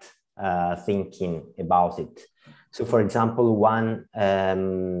start thinking about it. So for example, one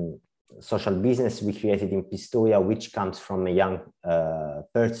social business we created in Pistoia, which comes from a young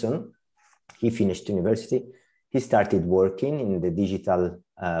person. He finished university. He started working in the digital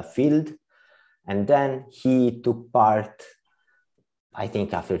field. And then he took part, I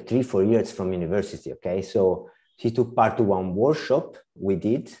think after 3-4 years from university, okay? So he took part to one workshop we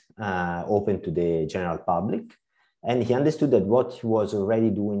did, open to the general public. And he understood that what he was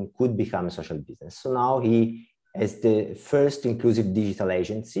already doing could become a social business. So now he has the first inclusive digital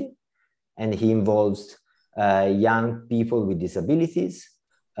agency, and he involves young people with disabilities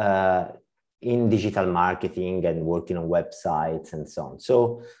in digital marketing and working on websites and so on.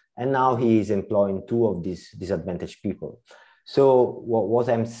 So, and now he is employing 2 of these disadvantaged people. So what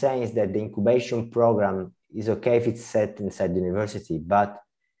I'm saying is that the incubation program is okay if it's set inside the university, but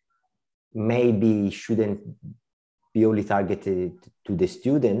maybe shouldn't be only targeted to the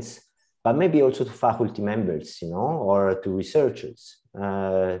students, but maybe also to faculty members, you know, or to researchers.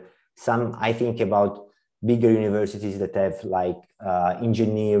 I think about bigger universities that have like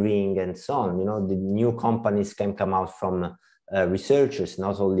engineering and so on. You know, the new companies can come out from researchers,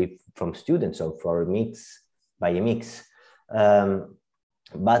 not only from students, or for a mix, by a mix.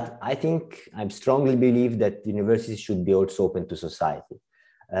 But I strongly believe that universities should be also open to society.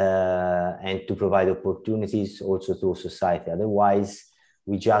 And to provide opportunities also to society. Otherwise,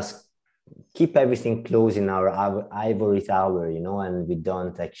 we just keep everything closed in our ivory tower, you know, and we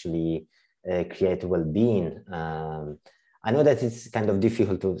don't actually create well-being. I know that it's kind of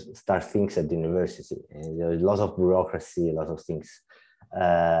difficult to start things at the university. There's a lot of bureaucracy, a lot of things.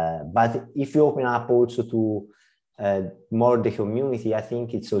 But if you open up also to more the community, I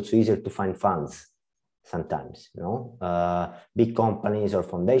think it's also easier to find funds. Sometimes, you know, big companies or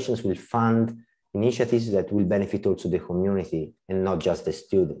foundations will fund initiatives that will benefit also the community and not just the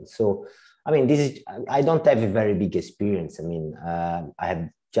students. So, I mean, I don't have a very big experience. I mean, I have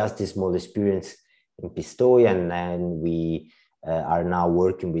just a small experience in Pistoia, and then we are now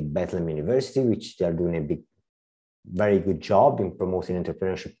working with Bethlehem University, which they are doing a very good job in promoting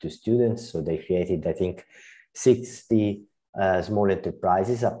entrepreneurship to students. So they created, I think, 60 small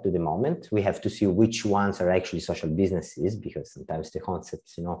enterprises up to the moment. We have to see which ones are actually social businesses, because sometimes the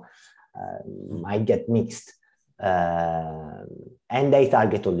concepts, you know, might get mixed. And they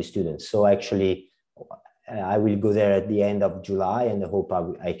target all the students. So actually, I will go there at the end of July, and I hope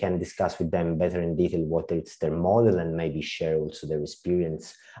I can discuss with them better in detail what is their model and maybe share also their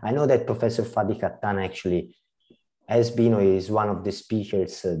experience. I know that Professor Fadi Kattan actually has been, or is one of the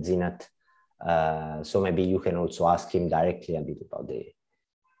speakers, Zinat. So maybe you can also ask him directly a bit about the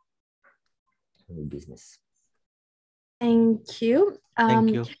business. Thank you.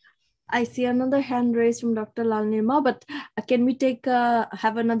 Thank you. I see another hand raised from Dr. Lal Nirmal, but can we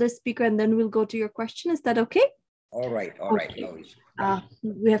have another speaker and then we'll go to your question? Is that okay? All right. Okay.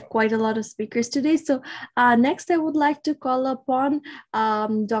 We have quite a lot of speakers today. So next I would like to call upon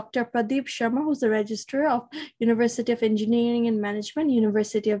Dr. Pradeep Sharma, who's the Registrar of University of Engineering and Management,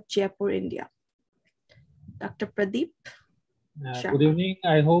 University of Jaipur, India. Dr. Pradeep Sharma. Good evening.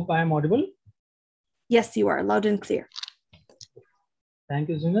 I hope I am audible. Yes, you are, loud and clear. Thank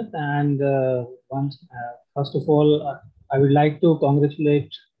you, Zinat. And first of all, I would like to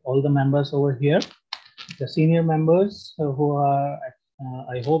congratulate all the members over here, the senior members who are,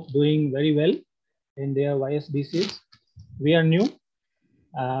 I hope, doing very well in their YSBCs. We are new.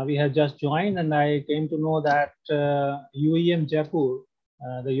 We have just joined, and I came to know that UEM Jaipur,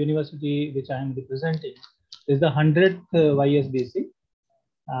 the university which I am representing, is the 100th YSBC,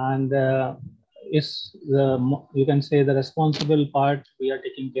 and is you can say the responsible part we are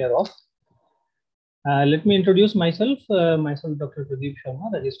taking care of. Let me introduce myself. Myself, Dr. Pradeep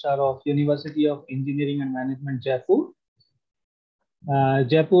Sharma, Registrar of University of Engineering and Management, Jaipur.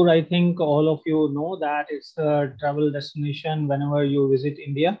 Jaipur, I think all of you know that it's a travel destination whenever you visit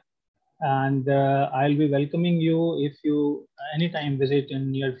India. and I'll be welcoming you if you anytime visit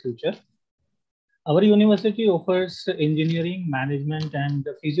in near future. Our university offers engineering, management, and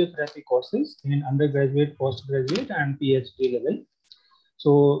physiotherapy courses in undergraduate, postgraduate, and PhD level.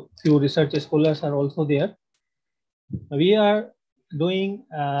 So few research scholars are also there. We are doing,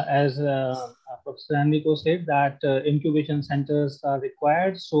 as Professor Enrico said, that incubation centers are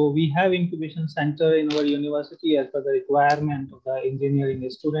required. So we have incubation center in our university as per the requirement of the engineering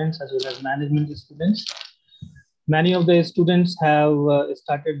students as well as management students. Many of the students have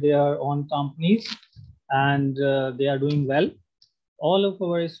started their own companies and they are doing well. All of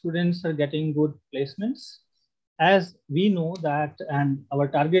our students are getting good placements. As we know that, and our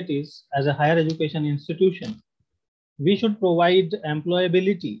target is as a higher education institution, we should provide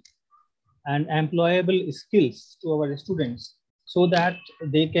employability and employable skills to our students so that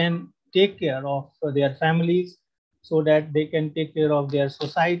they can take care of their families, so that they can take care of their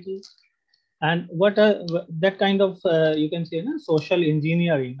society. And what that kind of, you can say, social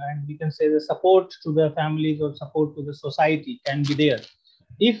engineering, and we can say the support to the families or support to the society can be there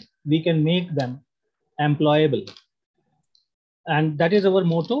if we can make them employable. And that is our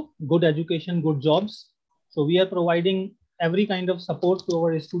motto: good education, good jobs. So we are providing every kind of support to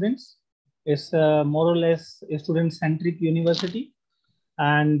our students. It's more or less a student-centric university.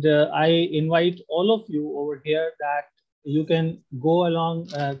 And I invite all of you over here that you can go along,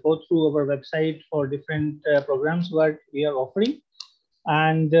 go through our website for different programs what we are offering.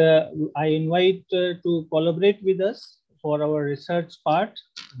 And I invite to collaborate with us for our research part,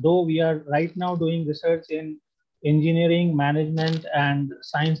 though we are right now doing research in engineering, management, and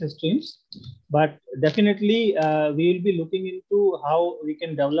science streams. But definitely, we will be looking into how we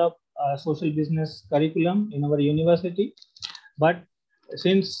can develop a social business curriculum in our university. But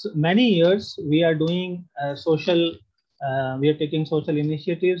since many years, we are doing we are taking social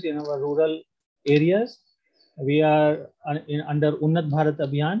initiatives in our rural areas. We are under Unnat Bharat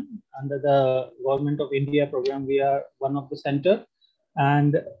Abhiyan, under the Government of India program. We are one of the center,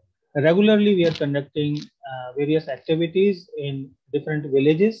 and regularly we are conducting various activities in different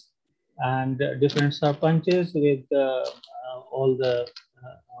villages and different sarpanches with all the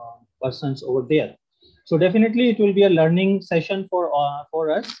persons over there. So definitely it will be a learning session for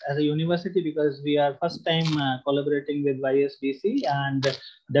us as a university, because we are first time collaborating with YSBC, and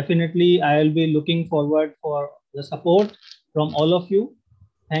definitely I will be looking forward for the support from all of you.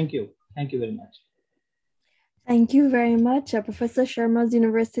 Thank you. Thank you very much. Thank you very much. Professor Sharma's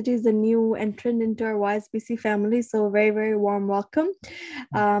University is a new entrant into our YSBC family, so very, very warm welcome.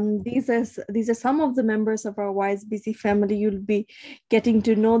 These are some of the members of our YSBC family. You'll be getting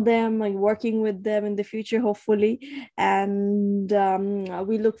to know them, like working with them in the future, hopefully. And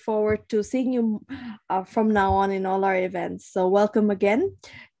we look forward to seeing you from now on in all our events. So welcome again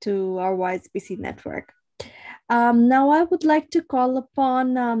to our YSBC network. Now I would like to call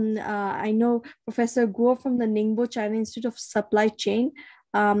upon, I know Professor Guo from the Ningbo China Institute of Supply Chain.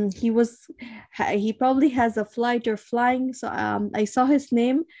 He probably has a flight or flying. So I saw his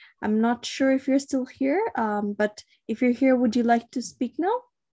name. I'm not sure if you're still here, but if you're here, would you like to speak now?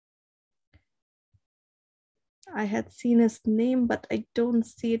 I had seen his name, but I don't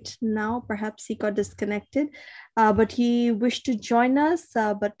see it now. Perhaps he got disconnected, but he wished to join us,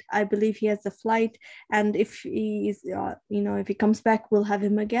 but I believe he has a flight. And if he is, if he comes back, we'll have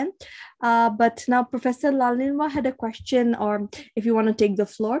him again. But now Professor Lalinwa had a question, or if you want to take the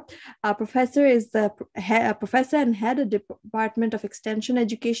floor. Professor is the professor and head of Department of Extension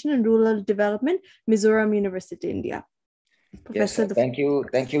Education and Rural Development, Mizoram University, India. Professor, yes, thank you,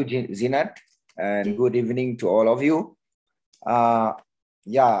 Zinat. And good evening to all of you. As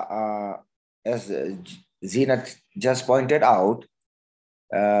Zinat just pointed out,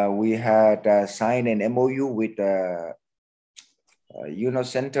 we had signed an MOU with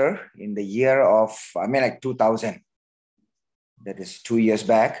Center in the year of, 2000. That is 2 years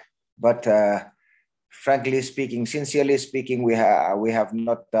back. But frankly speaking, sincerely speaking, we have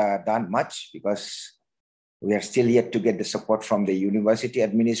not done much, because we are still yet to get the support from the university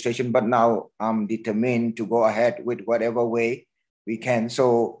administration, but now I'm determined to go ahead with whatever way we can.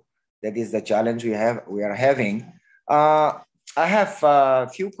 So that is the challenge we are having. I have a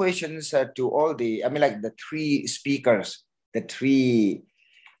few questions to all the three speakers. The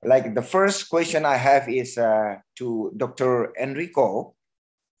first question I have is to Dr. Enrico.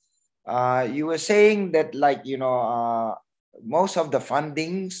 You were saying that most of the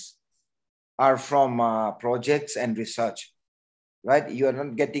fundings are from projects and research, right? You are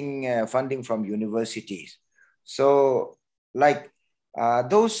not getting funding from universities. So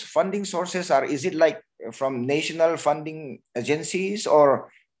those funding sources is it from national funding agencies, or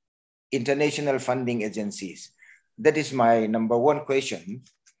international funding agencies? That is my number one question.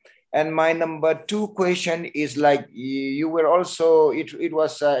 And my number two question is like, you were also,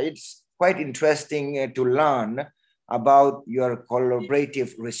 it's quite interesting to learn about your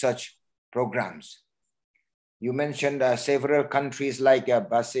collaborative research programs. You mentioned several countries like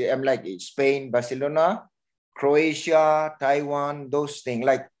Spain, Barcelona, Croatia, Taiwan, those things.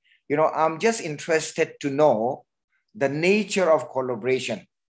 Like, you know, I'm just interested to know the nature of collaboration,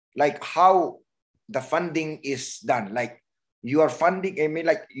 like how the funding is done. Like you are funding, I mean,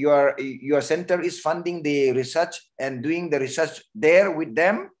 like your center is funding the research and doing the research there with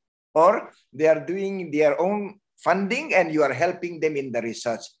them, or they are doing their own funding and you are helping them in the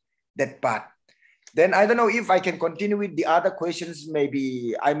research, that part. Then I don't know if I can continue with the other questions.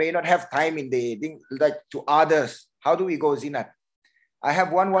 Maybe I may not have time in the thing, like to others. How do we go, Zinat? I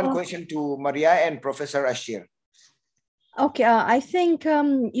have one question to Maria and Professor Ashir. Okay, I think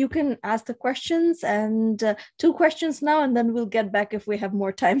you can ask the questions, and 2 questions now, and then we'll get back if we have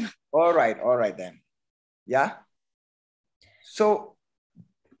more time. All right then. Yeah. So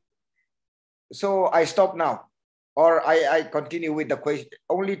I stop now. Or I continue with the question.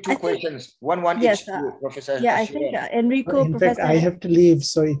 Only 2 questions. One yes, each to Professor. Yeah, I think Enrico. In fact, I have to leave.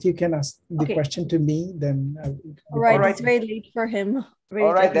 So if you can ask the question to me, then. All right. It's very late for him.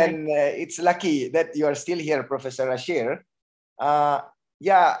 All right, then it's lucky that you are still here, Professor Ashir.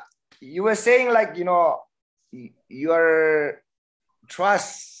 Yeah, you were saying like, you know, your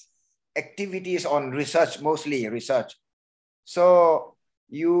trust activities on research, mostly research. So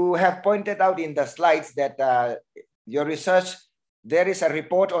you have pointed out in the slides that your research, there is a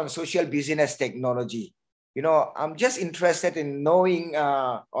report on social business technology. You know, I'm just interested in knowing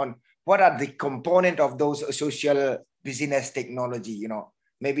on what are the components of those social business technology, you know,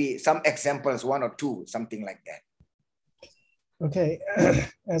 maybe some examples, 1 or 2, something like that. Okay,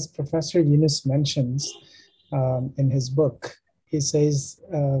 as Professor Yunus mentions in his book, he says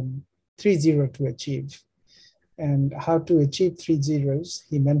 3 0 to achieve. And how to achieve 3 zeros,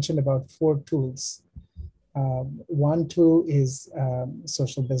 he mentioned about 4 tools. 1 tool is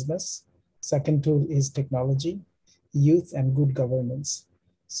social business. 2nd tool is technology, youth, and good governance.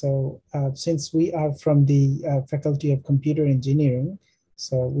 So since we are from the Faculty of Computer Engineering,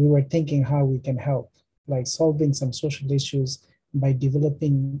 so we were thinking how we can help, like solving some social issues by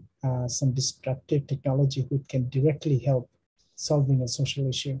developing some disruptive technology which can directly help solving a social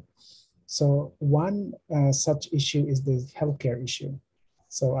issue. So one such issue is the healthcare issue.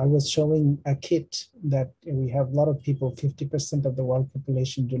 So I was showing a kit that we have a lot of people, 50% of the world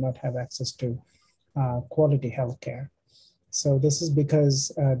population do not have access to quality healthcare. So this is because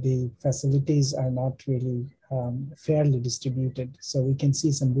the facilities are not really fairly distributed. So we can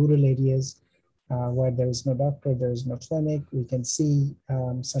see some rural areas where there is no doctor, there is no clinic. We can see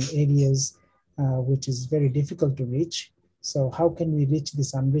some areas which is very difficult to reach. So how can we reach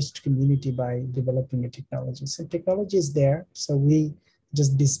this unreached community by developing a technology? So technology is there. So we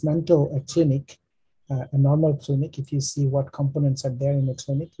just dismantle a clinic, a normal clinic. If you see what components are there in a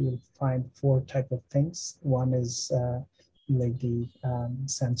clinic, you will find 4 types of things. One is like the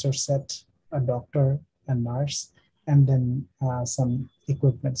sensor set, a doctor, a nurse, and then some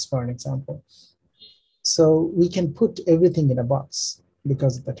equipments, for an example. So we can put everything in a box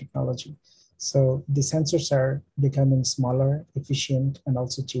because of the technology. So the sensors are becoming smaller, efficient, and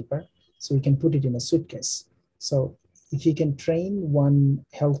also cheaper. So we can put it in a suitcase. So if you can train one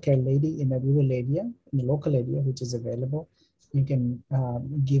healthcare lady in a rural area, in a local area, which is available, you can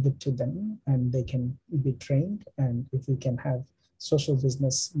give it to them and they can be trained. And if we can have social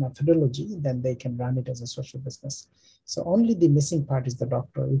business methodology, then they can run it as a social business. So only the missing part is the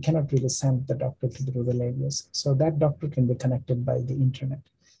doctor. We cannot really send the doctor to the rural areas. So that doctor can be connected by the internet.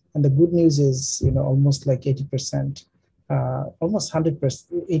 And the good news is, you know, almost like 80%, almost 100%,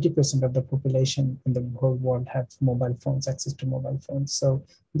 80% of the population in the whole world have mobile phones, access to mobile phones. So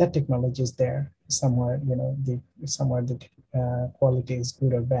that technology is there somewhere, you know, somewhere the quality is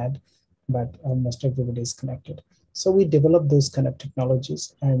good or bad, but almost everybody is connected. So we develop those kind of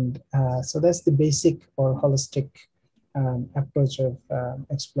technologies. And so that's the basic or holistic approach of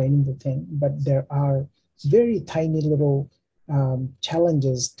explaining the thing. But there are very tiny little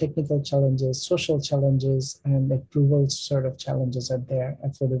challenges, technical challenges, social challenges, and approval sort of challenges are there,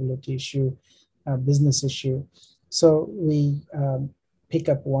 affordability issue, business issue. So we pick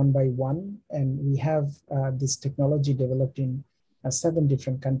up one by one, and we have this technology developed in 7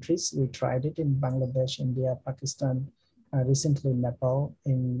 different countries. We tried it in Bangladesh, India, Pakistan, recently Nepal,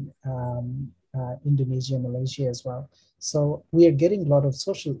 in Indonesia, Malaysia as well. So we are getting a lot of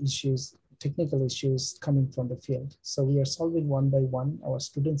social issues technical issues coming from the field. So we are solving one by one. Our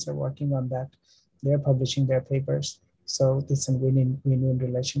students are working on that. They're publishing their papers. So it's a win-win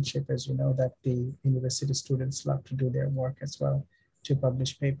relationship, as you know, that the university students love to do their work as well, to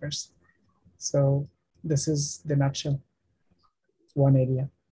publish papers. So this is the nutshell, one area.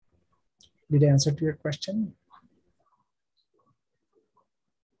 Did I answer to your question?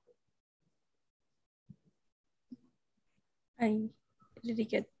 Did he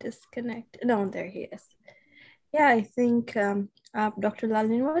get disconnected? No, there he is. Yeah, I think Dr.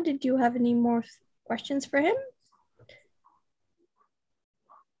 Lalinwa, did you have any more questions for him?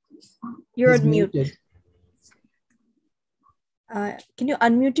 You're on mute. Can you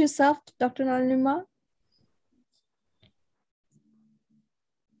unmute yourself, Dr. Lalinwa?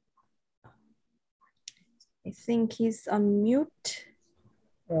 I think he's on mute.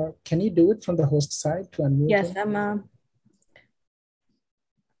 Can you do it from the host side to unmute? Yes, him?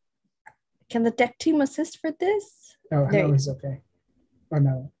 Can the tech team assist for this? Oh, no, it's okay. Oh,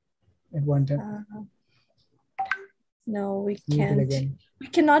 no, it won't. No, we can't. We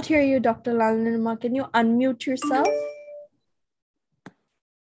cannot hear you, Dr. Lalinwa. Can you unmute yourself?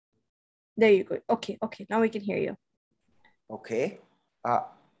 There you go. Okay, now we can hear you. Okay.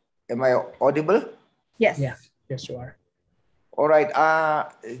 Am I audible? Yes. Yeah. Yes, you are. All right.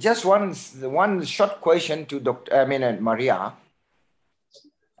 Just one short question to Maria.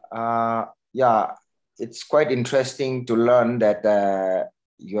 Yeah, it's quite interesting to learn that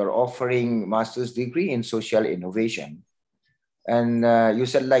you're offering master's degree in social innovation. And you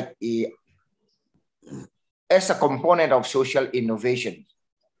said like as a component of social innovation,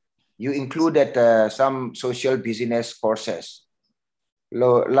 you included some social business courses.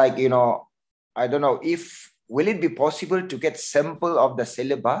 Like, I don't know if, will it be possible to get sample of the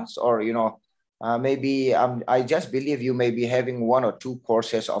syllabus or, maybe I just believe you may be having 1 or 2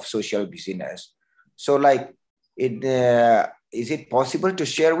 courses of social business. So like, is it possible to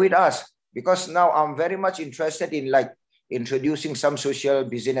share with us? Because now I'm very much interested in like introducing some social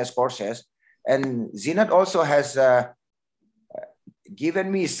business courses. And Zinat also has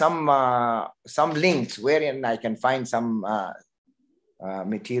given me some links wherein I can find some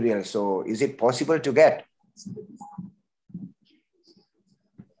material. So is it possible to get?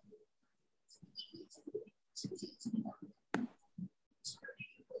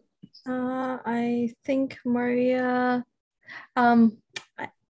 I think Maria,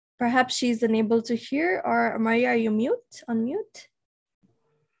 perhaps she's unable to hear, or Maria, are you on mute?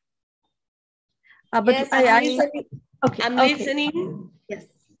 But yes, I'm listening. Yes.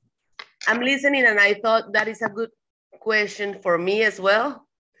 I'm listening, and I thought that is a good question for me as well.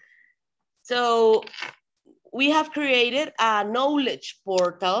 So we have created a knowledge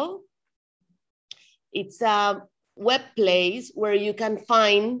portal. It's a web place where you can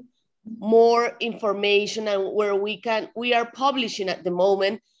find more information and where we are publishing at the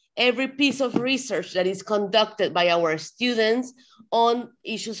moment every piece of research that is conducted by our students on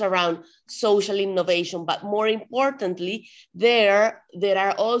issues around social innovation. But more importantly, there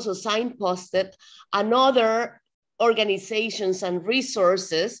are also signposted another organizations and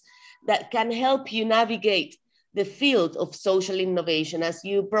resources that can help you navigate the field of social innovation. As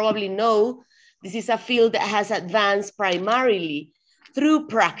you probably know, this is a field that has advanced primarily through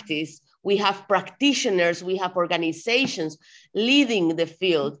practice. We have practitioners, we have organizations leading the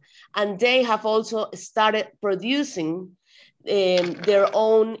field, and they have also started producing their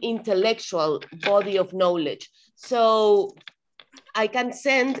own intellectual body of knowledge. So I can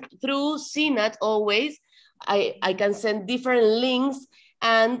send through CNET always, I can send different links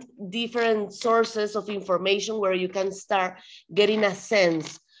and different sources of information where you can start getting a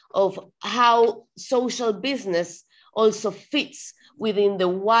sense of how social business also fits within the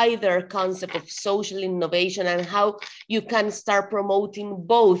wider concept of social innovation and how you can start promoting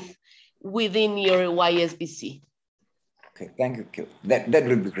both within your YSBC. Okay, thank you. That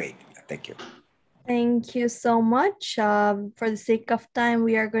would be great. Thank you. Thank you so much. For the sake of time,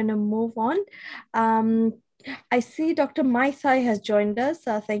 we are going to move on. I see Dr. Maithai has joined us.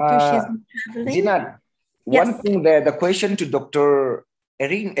 Thank you. She's traveling. Zinat, one thing there, the question to Dr.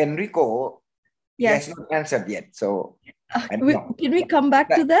 Enrico, he has not answered yet. So can we come back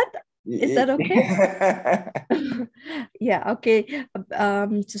to that? Is that okay? Yeah, okay.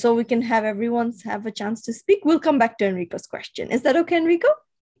 So we can have everyone have a chance to speak. We'll come back to Enrico's question. Is that okay, Enrico?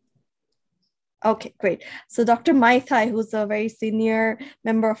 Okay, great. So Dr. Maithai, who's a very senior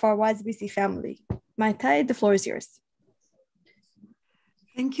member of our YSBC family. Maithai, the floor is yours.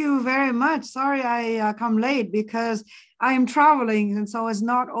 Thank you very much. Sorry I come late because I am traveling, and so it's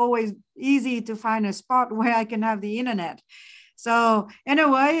not always easy to find a spot where I can have the internet. So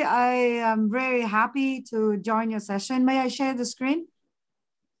anyway, I am very happy to join your session. May I share the screen?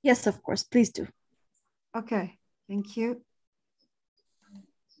 Yes, of course, please do. Okay, thank you.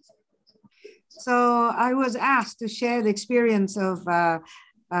 So I was asked to share the experience of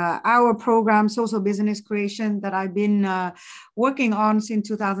our program, Social Business Creation, that I've been working on since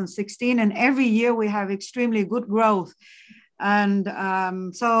 2016. And every year we have extremely good growth. And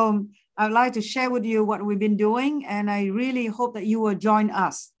so I'd like to share with you what we've been doing. And I really hope that you will join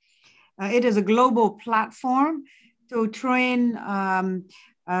us. It is a global platform to train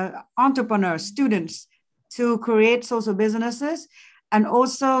entrepreneurs, students to create social businesses, and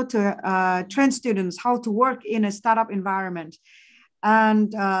also to train students how to work in a startup environment.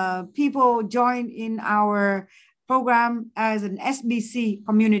 And people join in our program as an SBC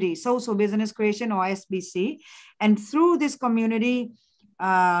community, Social Business Creation, or SBC. And through this community,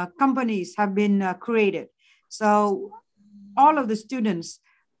 companies have been created. So all of the students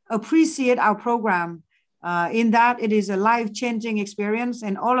appreciate our program in that it is a life-changing experience,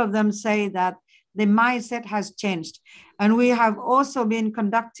 and all of them say that the mindset has changed. And we have also been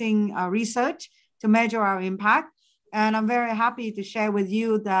conducting research to measure our impact. And I'm very happy to share with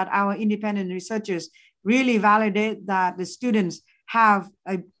you that our independent researchers really validate that the students have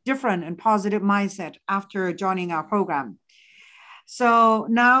a different and positive mindset after joining our program. So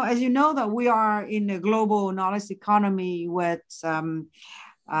now, as you know, that we are in a global knowledge economy with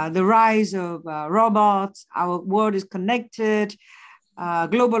the rise of robots, our world is connected,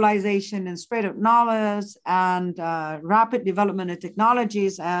 globalization and spread of knowledge, and rapid development of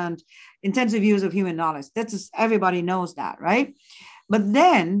technologies and intensive use of human knowledge. That's everybody knows that, right? But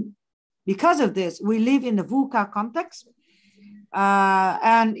then, because of this, we live in the VUCA context.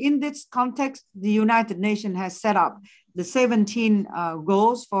 And in this context, the United Nations has set up the 17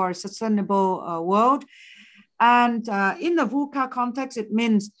 goals for a sustainable world. And in the VUCA context, it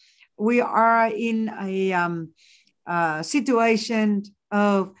means we are in a situation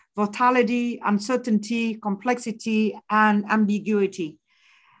of volatility, uncertainty, complexity, and ambiguity.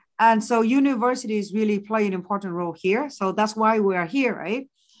 And so universities really play an important role here. So that's why we are here, right?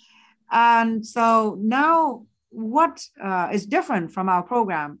 And so now what is different from our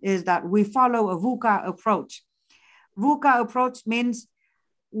program is that we follow a VUCA approach. VUCA approach means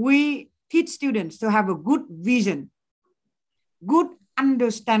we teach students to have a good vision, good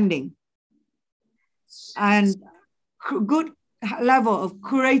understanding, and good level of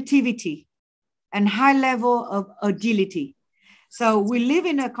creativity and high level of agility. So we live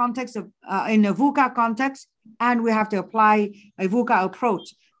in a context of, in a VUCA context, and we have to apply a VUCA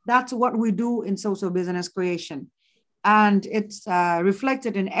approach. That's what we do in social business creation. And it's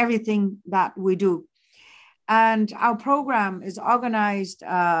reflected in everything that we do. And our program is organized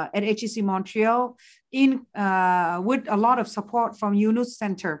at HEC Montreal with a lot of support from Yunus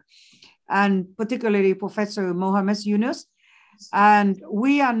Center, and particularly Professor Mohamed Yunus. And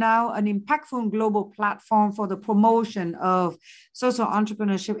we are now an impactful global platform for the promotion of social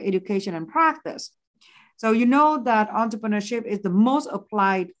entrepreneurship, education, and practice. So you know that entrepreneurship is the most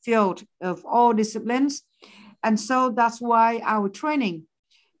applied field of all disciplines. And so that's why our training,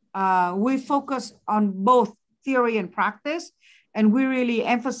 we focus on both theory and practice, and we really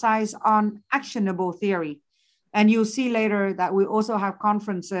emphasize on actionable theory. And you'll see later that we also have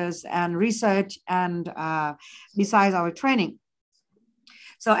conferences and research and besides our training.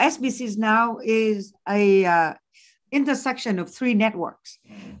 So SBCs now is a intersection of three networks.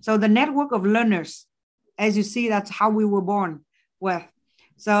 So the network of learners, as you see, that's how we were born with.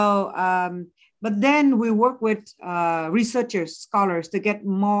 So, but then we work with researchers, scholars to get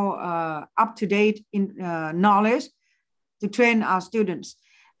more up-to-date knowledge to train our students.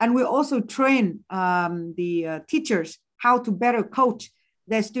 And we also train the teachers how to better coach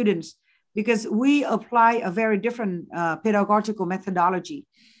their students, because we apply a very different pedagogical methodology.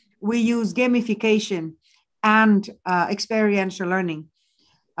 We use gamification and experiential learning.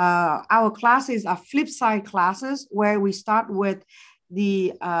 Our classes are flip side classes where we start with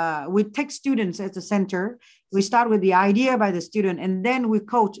we take students at the center. We start with the idea by the student, and then we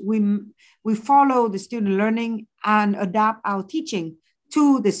coach. We follow the student learning and adapt our teaching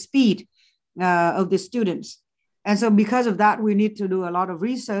to the speed of the students. And so because of that, we need to do a lot of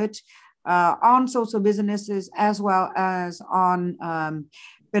research on social businesses as well as on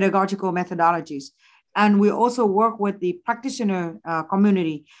pedagogical methodologies. And we also work with the practitioner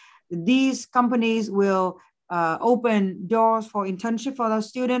community. These companies will open doors for internship for those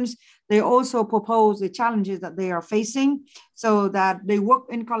students. They also propose the challenges that they are facing so that they work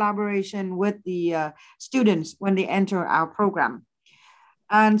in collaboration with the students when they enter our program.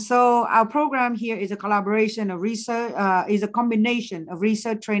 And so our program here is a collaboration of research, is a combination of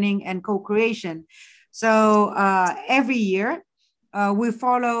research, training, and co-creation. So every year we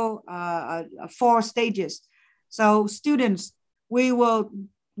follow 4 stages. So students, we will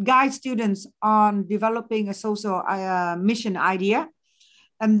guide students on developing a social mission idea.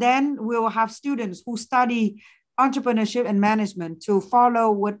 And then we will have students who study entrepreneurship and management to follow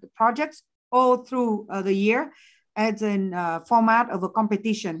with the projects all through the year as in format of a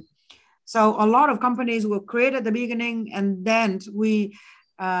competition. So a lot of companies will create at the beginning, and then we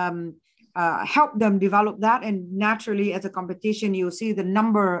help them develop that. And naturally, as a competition, you'll see the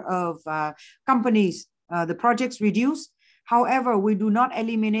number of companies, the projects reduce. However, we do not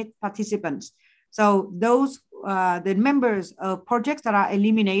eliminate participants. So those, the members of projects that are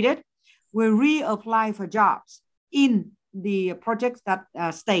eliminated will reapply for jobs in the projects that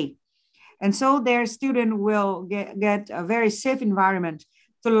stay. And so their student will get a very safe environment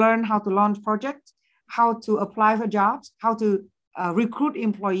to learn how to launch projects, how to apply for jobs, how to recruit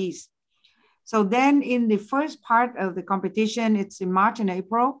employees. So then in the first part of the competition, it's in March and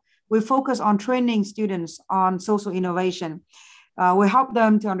April, we focus on training students on social innovation. We help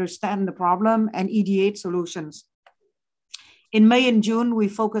them to understand the problem and ideate solutions. In May and June, we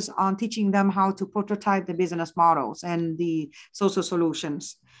focus on teaching them how to prototype the business models and the social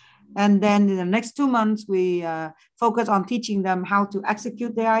solutions. And then in the next 2 months, we focus on teaching them how to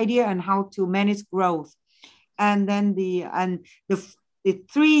execute their idea and how to manage growth. And then the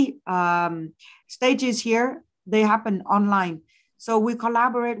 3 stages here, they happen online. So we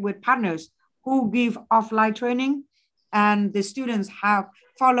collaborate with partners who give offline training, and the students have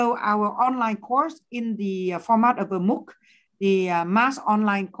follow our online course in the format of a MOOC, the mass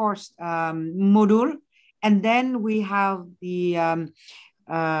online course module. And then we have the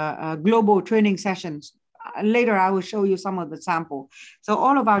global training sessions. Later, I will show you some of the sample. So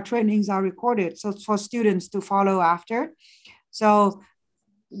all of our trainings are recorded, so for students to follow after. So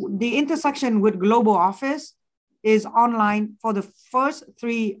the intersection with Global Office is online for the first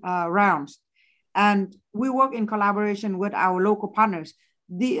 3 rounds. And we work in collaboration with our local partners.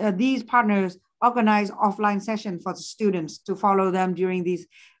 These partners organize offline sessions for the students to follow them during these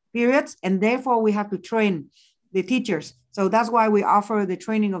periods. And therefore, we have to train the teachers. So that's why we offer the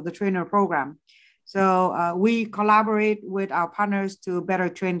training of the trainer program. So we collaborate with our partners to better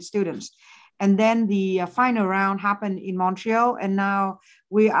train students. And then the final round happened in Montreal. And now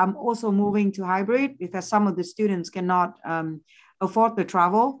we are also moving to hybrid because some of the students cannot afford the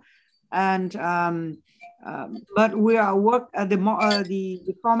travel. And but we are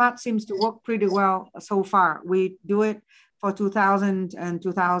the format seems to work pretty well so far. We do it for 2000 and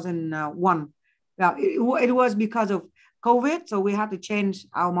 2001. Now it was because of COVID, so we had to change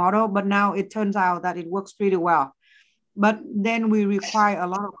our model, but now it turns out that it works pretty well. But then we require a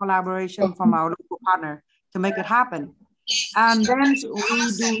lot of collaboration from our local partner to make it happen. And then we do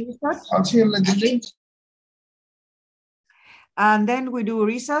research. And then we do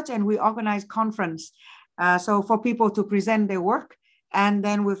research and we organize conference. So for people to present their work, and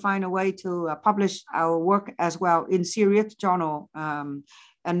then we find a way to publish our work as well in serious journal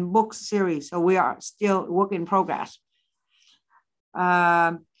and book series. So we are still work in progress.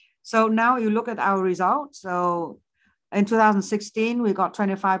 So now you look at our results. So in 2016, we got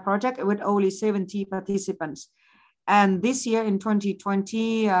 25 projects with only 70 participants. And this year in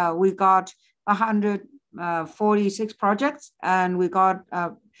 2020, we got 146 projects, and we got,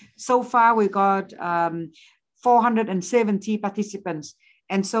 so far we got 470 participants.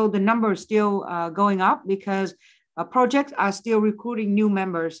 And so the number is still going up because projects are still recruiting new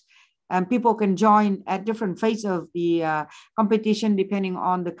members. And people can join at different phases of the competition, depending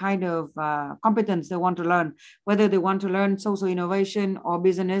on the kind of competence they want to learn, whether they want to learn social innovation or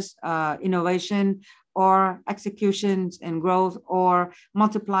business innovation or executions and growth or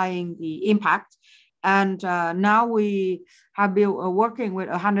multiplying the impact. And now we have been working with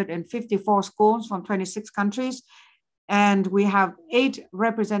 154 schools from 26 countries. And we have 8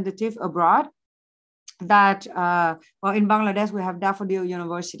 representatives abroad. That, well, in Bangladesh, we have Daffodil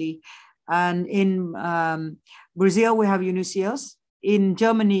University. And in Brazil, we have UNICEF. In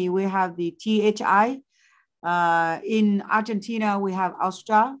Germany, we have the THI. In Argentina, we have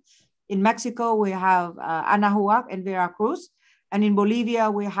Austria. In Mexico, we have Anahuac and Veracruz. And in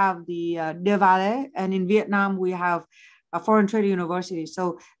Bolivia, we have the De Valle. And in Vietnam, we have a foreign trade university.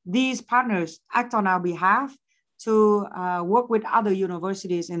 So these partners act on our behalf to work with other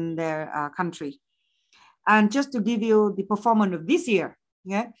universities in their country. And just to give you the performance of this year,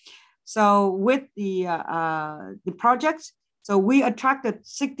 yeah. So with the projects, so we attracted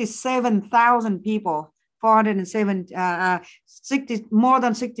 67,000 people more than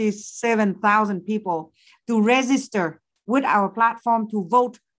 67,000 people to register with our platform to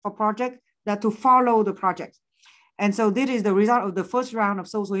vote for projects that to follow the project. And so this is the result of the first round of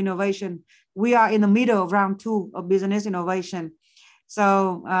social innovation. We are in the middle of round 2 of business innovation.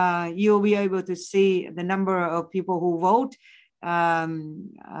 So you'll be able to see the number of people who vote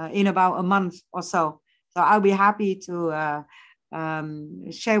in about a month or so. So I'll be happy to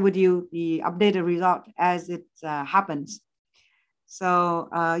share with you the updated result as it happens. So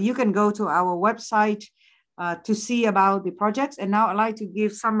you can go to our website to see about the projects. And now I'd like to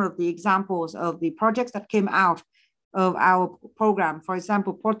give some of the examples of the projects that came out of our program. For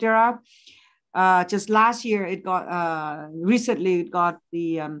example, Portera, just last year, it got, recently it got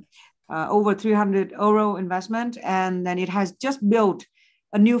the over 300 euro investment, and then it has just built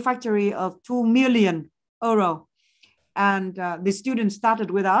a new factory of 2 million euro. And the students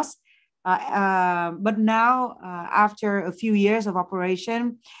started with us, but now after a few years of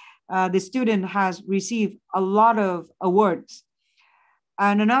operation, the student has received a lot of awards.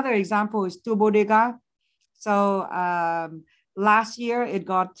 And another example is Tu Bodega. So last year it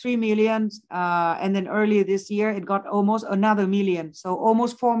got 3 million, and then earlier this year it got almost another million. So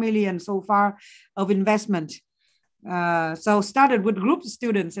almost 4 million so far of investment. So started with group of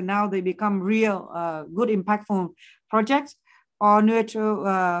students, and now they become real good impactful projects. Or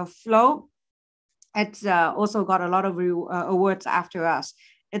Neutral Flow, it's also got a lot of awards after us.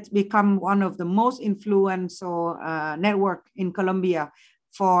 It's become one of the most influential network in Colombia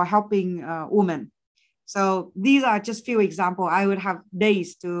for helping women. So these are just few examples. I would have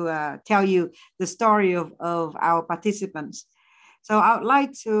days to tell you the story of our participants. So I would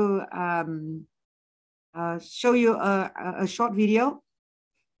like to show you a short video.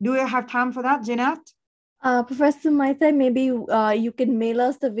 Do you have time for that, Jeanette? Professor Maithai, maybe you can mail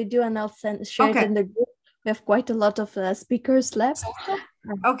us the video and I'll share it in the group. We have quite a lot of speakers left.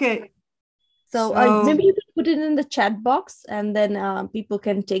 Okay. So maybe you can put it in the chat box, and then people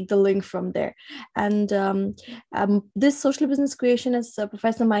can take the link from there. And this social business creation, as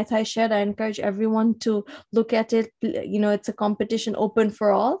Professor Maithai shared, I encourage everyone to look at it. You know, it's a competition open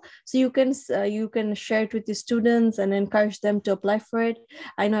for all. So you can share it with your students and encourage them to apply for it.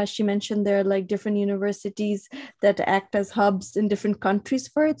 I know, as she mentioned, there are like different universities that act as hubs in different countries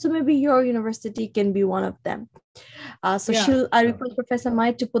for it. So maybe your university can be one of them. I request Professor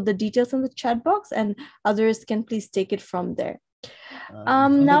Mai to put the details in the chat box, and others can please take it from there.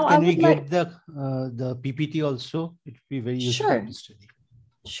 Now, can we get the PPT also? It would be very useful to study.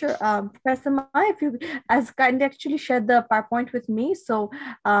 Sure. Professor Mai, if you kindly actually share the PowerPoint with me, so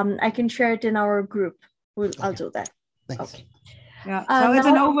I can share it in our group. I'll do that. Thanks. Okay. Yeah. So it's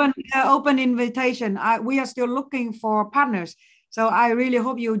an open invitation. We are still looking for partners. So I really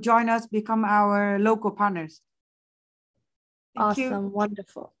hope you join us, become our local partners. Awesome,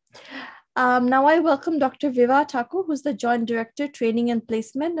 wonderful. Now I welcome Dr. Viva Thakur, who's the Joint Director, Training and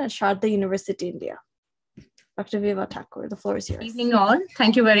Placement at Sharda University, India. Dr. Viva Thakur, the floor is yours. Good evening all.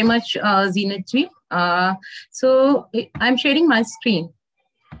 Thank you very much, Zinatji. So I'm sharing my screen.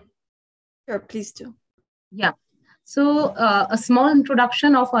 Sure, please do. Yeah. So a small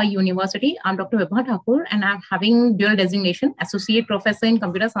introduction of our university. I'm Dr. Vibha Thakur, and I'm having dual designation, Associate Professor in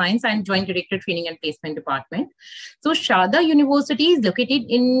Computer Science and Joint Director, Training and Placement Department. So Sharda University is located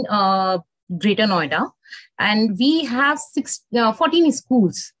in Greater Noida, and we have 14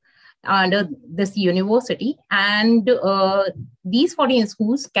 schools under this university. And these 14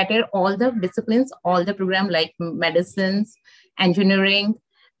 schools cater all the disciplines, all the programs like medicines, engineering,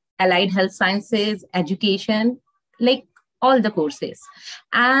 allied health sciences, education, like all the courses.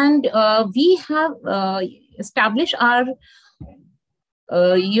 And we have established our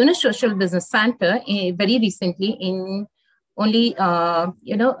UNIS Social Business Center very recently in only,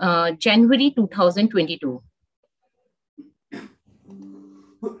 January 2022.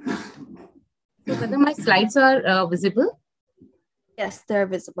 So whether my slides are visible? Yes, they're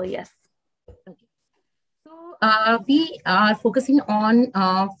visible, yes. Okay. So we are focusing on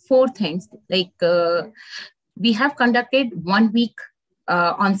 4 things, like we have conducted 1 week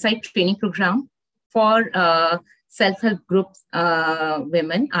on-site training program for self-help groups,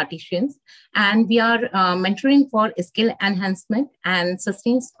 women, artisans, and we are mentoring for skill enhancement and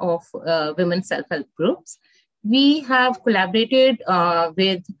sustenance of women self-help groups. We have collaborated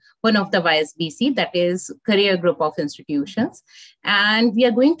with one of the YSBC, that is Career Group of Institutions, and we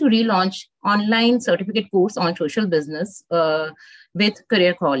are going to relaunch online certificate course on social business with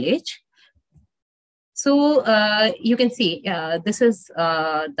Career College. So you can see this is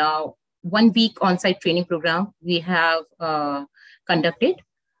the 1 week on-site training program we have conducted.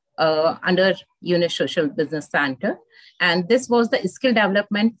 under UNIS Social Business Center. And this was the skill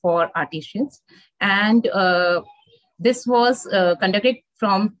development for artisans. And this was conducted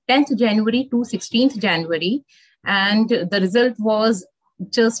from 10th January to 16th January. And the result was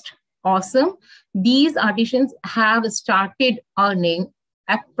just awesome. These artisans have started earning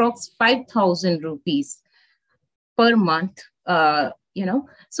approx 5,000 rupees per month,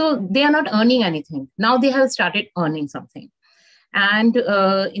 so they are not earning anything. Now they have started earning something. And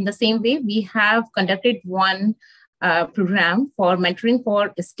in the same way, we have conducted one program for mentoring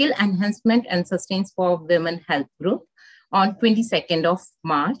for skill enhancement and sustains for women health group on 22nd of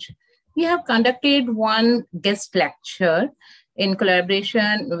March. We have conducted one guest lecture in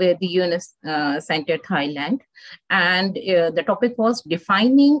collaboration with the UNIS Center Thailand. And the topic was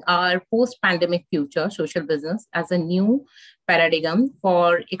defining our post-pandemic future social business as a new paradigm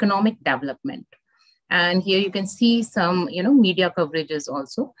for economic development. And here you can see some, media coverages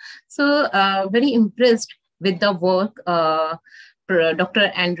also. So very impressed with the work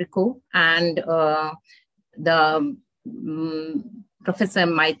Dr. Enrico and the Professor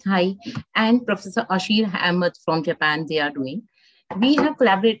Mai Thai and Professor Ashir Ahmed from Japan, they are doing. We have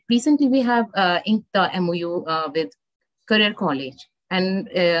collaborated, recently we have inked the MOU with Career College. And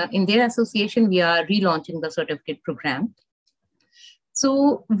in their association, we are relaunching the certificate program.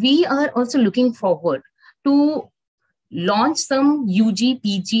 So we are also looking forward to launch some UG,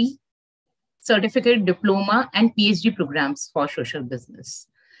 PG, certificate, diploma, and PhD programs for social business.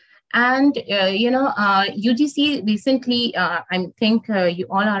 And, UGC recently, I think you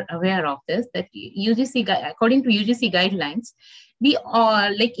all are aware of this, that UGC, according to UGC guidelines, we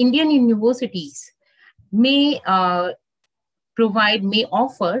are like Indian universities may offer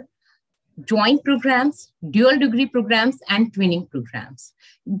joint programs, dual degree programs, and twinning programs.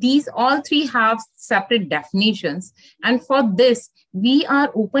 These all three have separate definitions. And for this, we are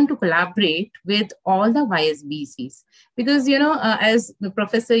open to collaborate with all the YSBCs. Because, as the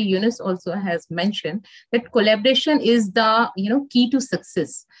Professor Yunus also has mentioned, that collaboration is the, key to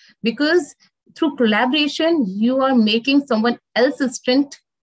success. Because through collaboration, you are making someone else's strength,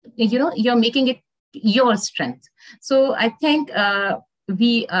 you're making it your strength. So I think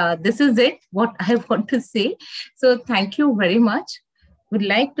this is it, what I want to say. So thank you very much. Would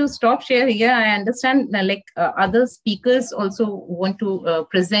like to stop share here. I understand other speakers also want to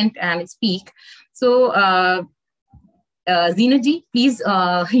present and speak. So Zina ji, please,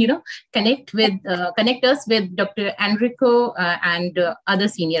 connect us with Dr. Enrico and other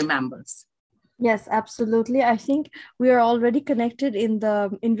senior members. Yes, absolutely. I think we are already connected in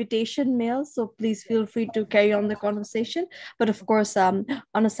the invitation mail, so please feel free to carry on the conversation. But of course, on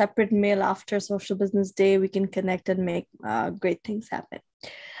a separate mail after Social Business Day, we can connect and make great things happen.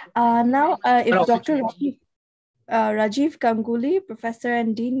 Now, if Dr. Rajiv Ganguly, Professor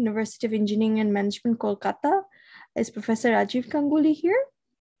and Dean, University of Engineering and Management, Kolkata, is Professor Rajiv Ganguly here?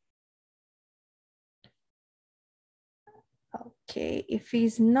 Okay, if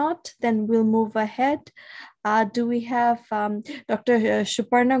he's not, then we'll move ahead. Do we have Dr.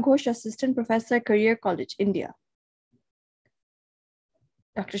 Shuparna Ghosh, Assistant Professor, Career College, India?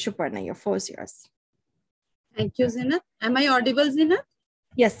 Dr. Shuparna, your floor is yours. Thank you, Zinat. Am I audible, Zinat?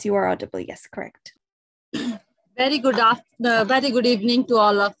 Yes, you are audible. Yes, correct. Very good evening to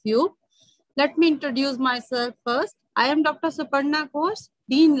all of you. Let me introduce myself first. I am Dr. Shuparna Ghosh,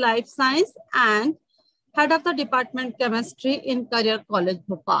 Dean Life Science and Head of the Department Chemistry in Career College,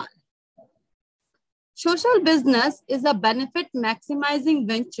 Bhopal. Social business is a benefit maximizing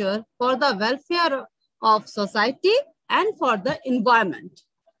venture for the welfare of society and for the environment.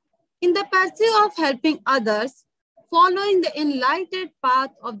 In the pursuit of helping others, following the enlightened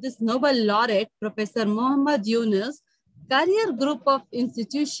path of this Nobel laureate, Professor Muhammad Yunus, Career Group of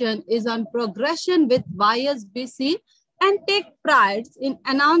Institution is on progression with YSBC and take pride in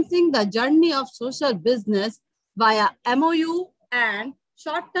announcing the journey of social business via MOU and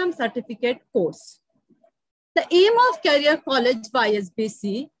short-term certificate course. The aim of Career College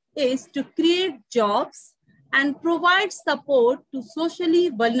YSBC is to create jobs and provide support to socially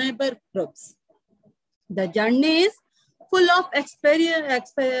vulnerable groups. The journey is full of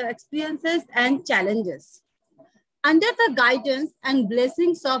experiences and challenges. Under the guidance and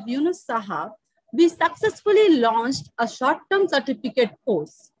blessings of Yunus Sahab, we successfully launched a short-term certificate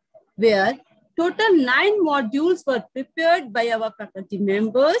course where total 9 modules were prepared by our faculty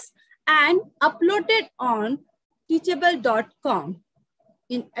members and uploaded on teachable.com.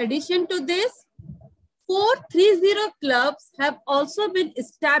 In addition to this, 430 clubs have also been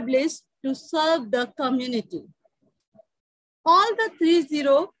established to serve the community. All the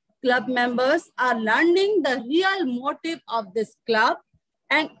 30 club members are learning the real motive of this club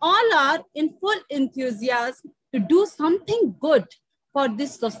and all are in full enthusiasm to do something good for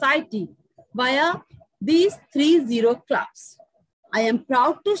this society via these 30 clubs. I am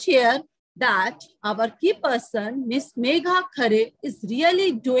proud to share that our key person, Ms. Megha Khare, is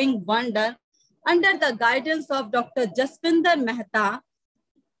really doing wonder under the guidance of Dr. Jaswinder Mehta,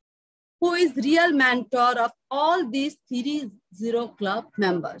 who is real mentor of all these 30 club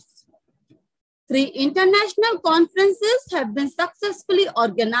members. 3 international conferences have been successfully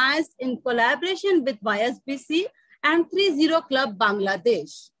organized in collaboration with YSBC and 30 Club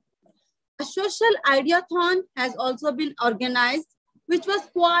Bangladesh. A social ideathon has also been organized, which was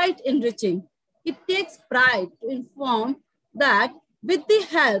quite enriching. It takes pride to inform that with the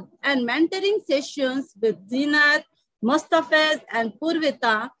help and mentoring sessions with Zinat, Mustafez, and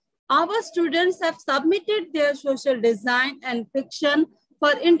Purvita, our students have submitted their social design and fiction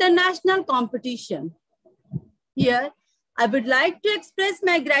for international competition. Here, I would like to express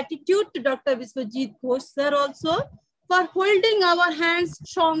my gratitude to Dr. Viswajit Ghosh sir also for holding our hands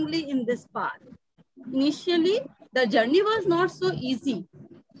strongly in this path. Initially, the journey was not so easy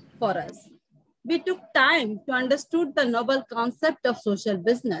for us. We took time to understand the novel concept of social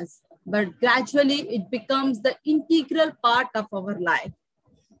business, but gradually it becomes the integral part of our life.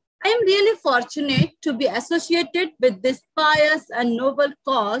 I am really fortunate to be associated with this pious and noble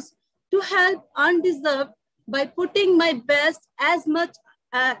cause to help undeserved by putting my best as much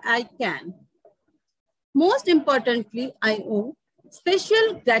as I can. Most importantly, I owe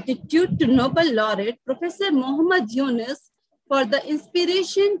special gratitude to Nobel laureate Professor Muhammad Yunus for the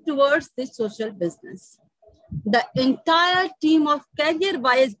inspiration towards this social business. The entire team of Career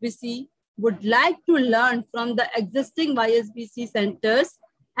YSBC would like to learn from the existing YSBC centers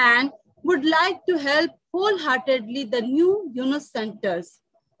and would like to help wholeheartedly the new Yunus centers,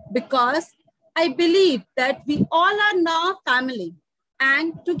 because I believe that we all are now family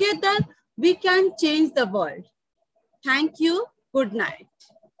and together we can change the world. Thank you. Good night.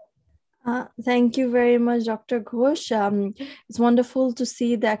 Thank you very much, Dr. Ghosh. It's wonderful to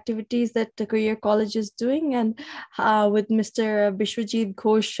see the activities that the Career College is doing, and with Mr. Bishwajit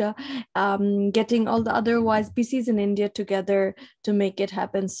Ghosh getting all the other YSBCs in India together to make it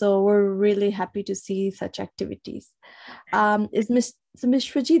happen. So we're really happy to see such activities. Is Mr.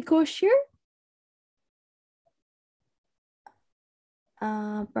 Bishwajit Ghosh here?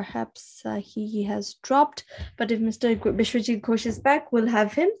 Perhaps he has dropped, but if Mr. Bishwajit Ghosh is back, we'll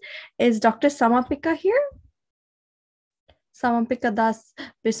have him. Is Dr. Samapika here? Samapika Das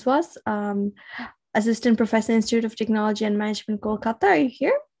Biswas, Assistant Professor, Institute of Technology and Management, Kolkata. Are you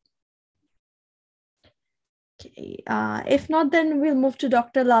here? Okay. If not, then we'll move to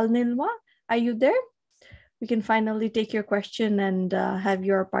Dr. Lal Nilwa. Are you there? We can finally take your question and have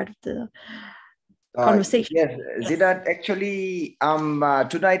your part of the conversation. Yes, Zidat, actually,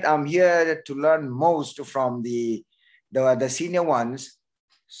 tonight I'm here to learn most from the senior ones.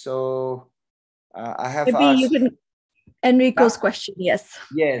 So I have maybe asked... you can Enrico's question, yes.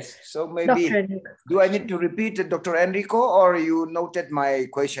 Yes, so maybe, do I need to repeat it, Dr. Enrico, or you noted my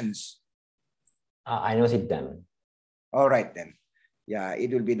questions? I noted them. All right then. Yeah,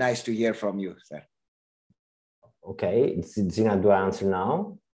 it will be nice to hear from you, sir. Okay, Zina, do I answer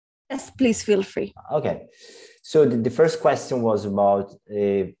now? Yes, please feel free. Okay, so the first question was about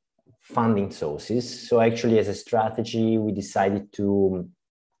funding sources. So actually, as a strategy, we decided to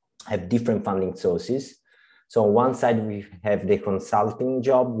have different funding sources. So on one side, we have the consulting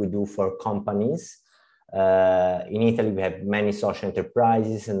job we do for companies. In Italy, we have many social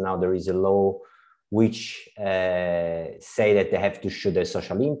enterprises, and now there is a law which say that they have to show their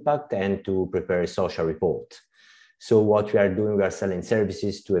social impact and to prepare a social report. So what we are doing, we are selling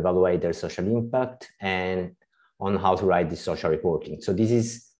services to evaluate their social impact and on how to write this social reporting. So this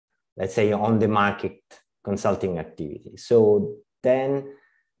is, let's say, on the market consulting activity. So then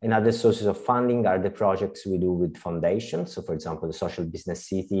another sources of funding are the projects we do with foundations. So for example, the Social Business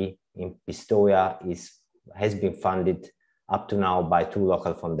City in Pistoia has been funded up to now by 2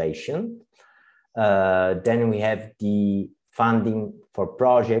 local foundations. Then we have the funding for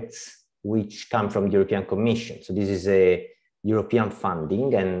projects which come from the European Commission. So this is a European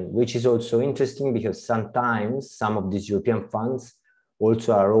funding, and which is also interesting because sometimes some of these European funds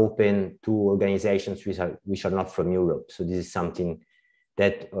also are open to organizations which are not from Europe. So this is something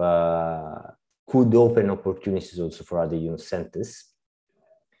that could open opportunities also for other youth centers.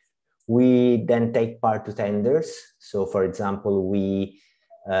 We then take part to tenders. So for example, we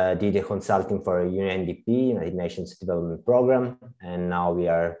did a consulting for a UNDP, United Nations Development Program, and now we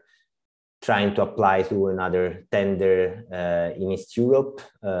are trying to apply to another tender in East Europe,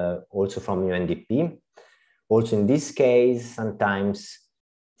 also from UNDP. Also in this case, sometimes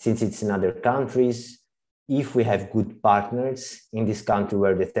since it's in other countries, if we have good partners in this country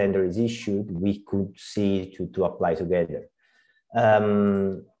where the tender is issued, we could see to apply together.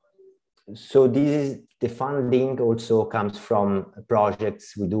 So this is the funding also comes from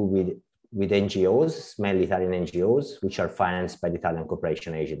projects we do with NGOs, mainly Italian NGOs, which are financed by the Italian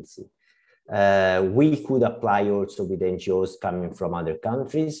Cooperation Agency. We could apply also with NGOs coming from other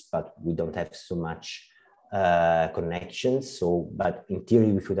countries, but we don't have so much connections. So, but in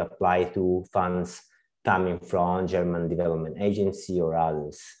theory, we could apply to funds coming from German Development Agency or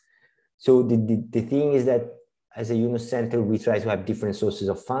others. So the thing is that as a UNOS center, we try to have different sources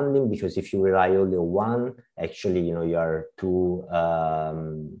of funding, because if you rely only on one, actually, you are too,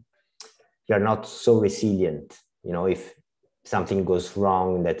 you're not so resilient. If something goes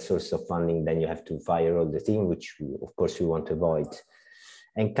wrong in that source of funding, then you have to fire all the thing, which of course we want to avoid.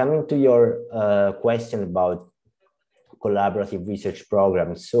 And coming to your question about collaborative research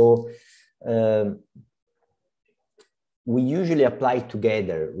programs. So we usually apply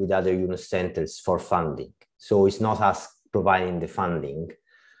together with other UNOS centers for funding. So it's not us providing the funding.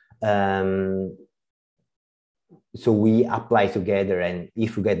 So we apply together, and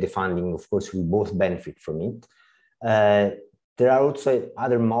if we get the funding, of course, we both benefit from it. There are also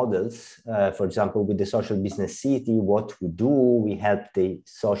other models. For example, with the Social Business City, what we do, we help the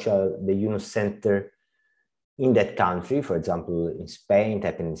UNOS center in that country. For example, in Spain, it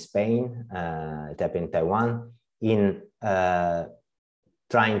happened in Spain, it happened in Taiwan, in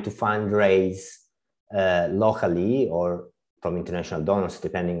trying to fundraise locally or from international donors,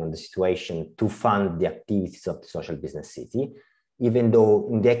 depending on the situation, to fund the activities of the Social Business City, even though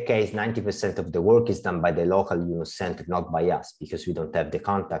in that case, 90% of the work is done by the local UNOS center, not by us, because we don't have the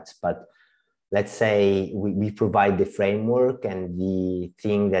contacts. But let's say we provide the framework, and we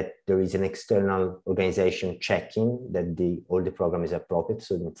think that there is an external organization checking that all the program is appropriate.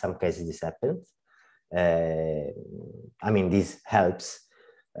 So in some cases this happens. I mean, this helps.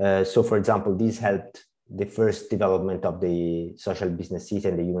 So for example, this helped the first development of the Social Business City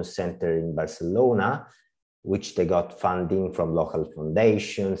and the UNOS Center in Barcelona, which they got funding from local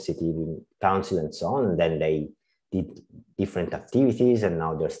foundations, city council, and so on. And then they did different activities, and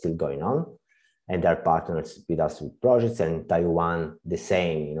now they're still going on. And they're partners with us with projects. And in Taiwan, the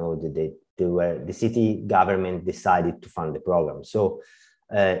same, the city government decided to fund the program. So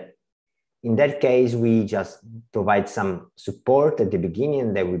in that case, we just provide some support at the beginning,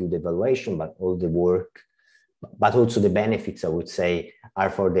 and then we do the evaluation, but all the work, but also the benefits, I would say, are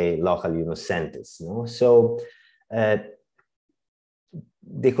for the local UNOS centers. So the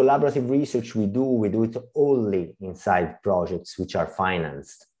collaborative research we do it only inside projects which are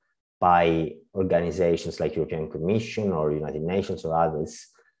financed by organizations like European Commission or United Nations or others.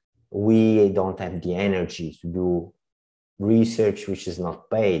 We don't have the energy to do research which is not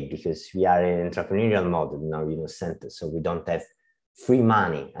paid, because we are an entrepreneurial model in our UNOS center, so we don't have free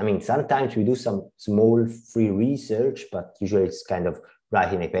money. I mean, sometimes we do some small free research, but usually it's kind of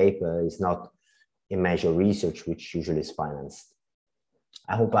writing a paper. It's not a major research which usually is financed.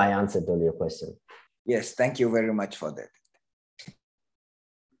 I hope I answered all your question. Yes, thank you very much for that.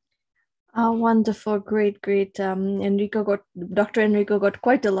 Wonderful, great. Dr. Enrico got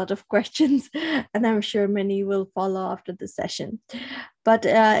quite a lot of questions, and I'm sure many will follow after the session. But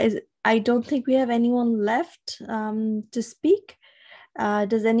I don't think we have anyone left to speak.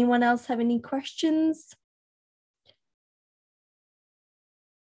 Does anyone else have any questions?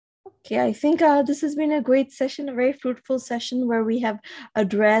 Okay, I think this has been a great session, a very fruitful session, where we have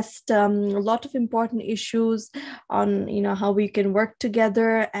addressed a lot of important issues on, how we can work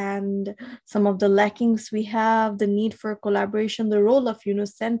together, and some of the lackings we have, the need for collaboration, the role of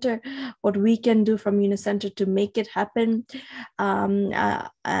UNOS Center, what we can do from UNOS Center to make it happen.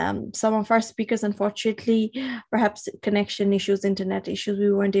 Some of our speakers, unfortunately, perhaps connection issues, internet issues,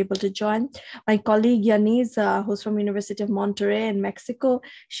 we weren't able to join. My colleague Yanis, who's from University of Monterrey in Mexico,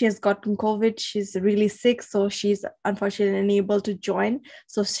 she has gotten COVID. She's really sick, so she's unfortunately unable to join.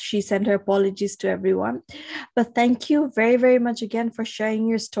 So she sent her apologies to everyone. But thank you very, very much again for sharing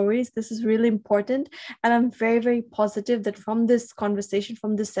your stories. This is really important. And I'm very, very positive that from this conversation,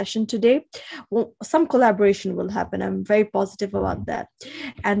 from this session today, some collaboration will happen. I'm very positive about that.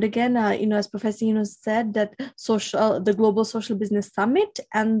 And again, as Professor Yunus said, that the Global Social Business Summit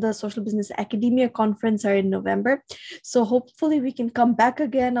and the Social Business Academia Conference are in November. So hopefully we can come back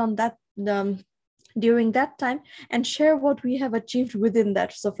again on that during that time and share what we have achieved within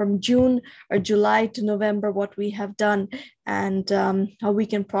that. So from June or July to November, what we have done and how we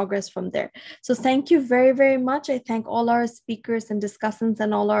can progress from there. So thank you very, very much. I thank all our speakers and discussants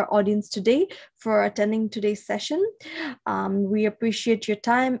and all our audience today for attending today's session. We appreciate your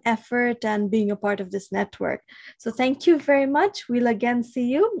time, effort, and being a part of this network. So thank you very much. We'll again see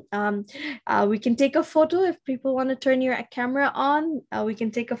you. We can take a photo if people want to turn your camera on. We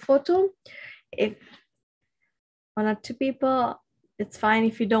can take a photo. If one or two people, it's fine.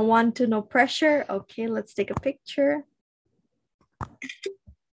 If you don't want to, no pressure. Okay, let's take a picture.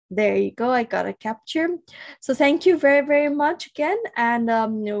 There you go. I got a capture. So thank you very, very much again. And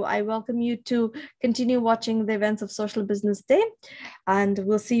I welcome you to continue watching the events of Social Business Day. And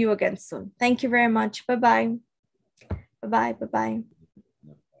we'll see you again soon. Thank you very much. Bye-bye. Bye-bye. Bye-bye.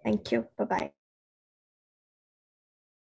 Thank you. Bye-bye.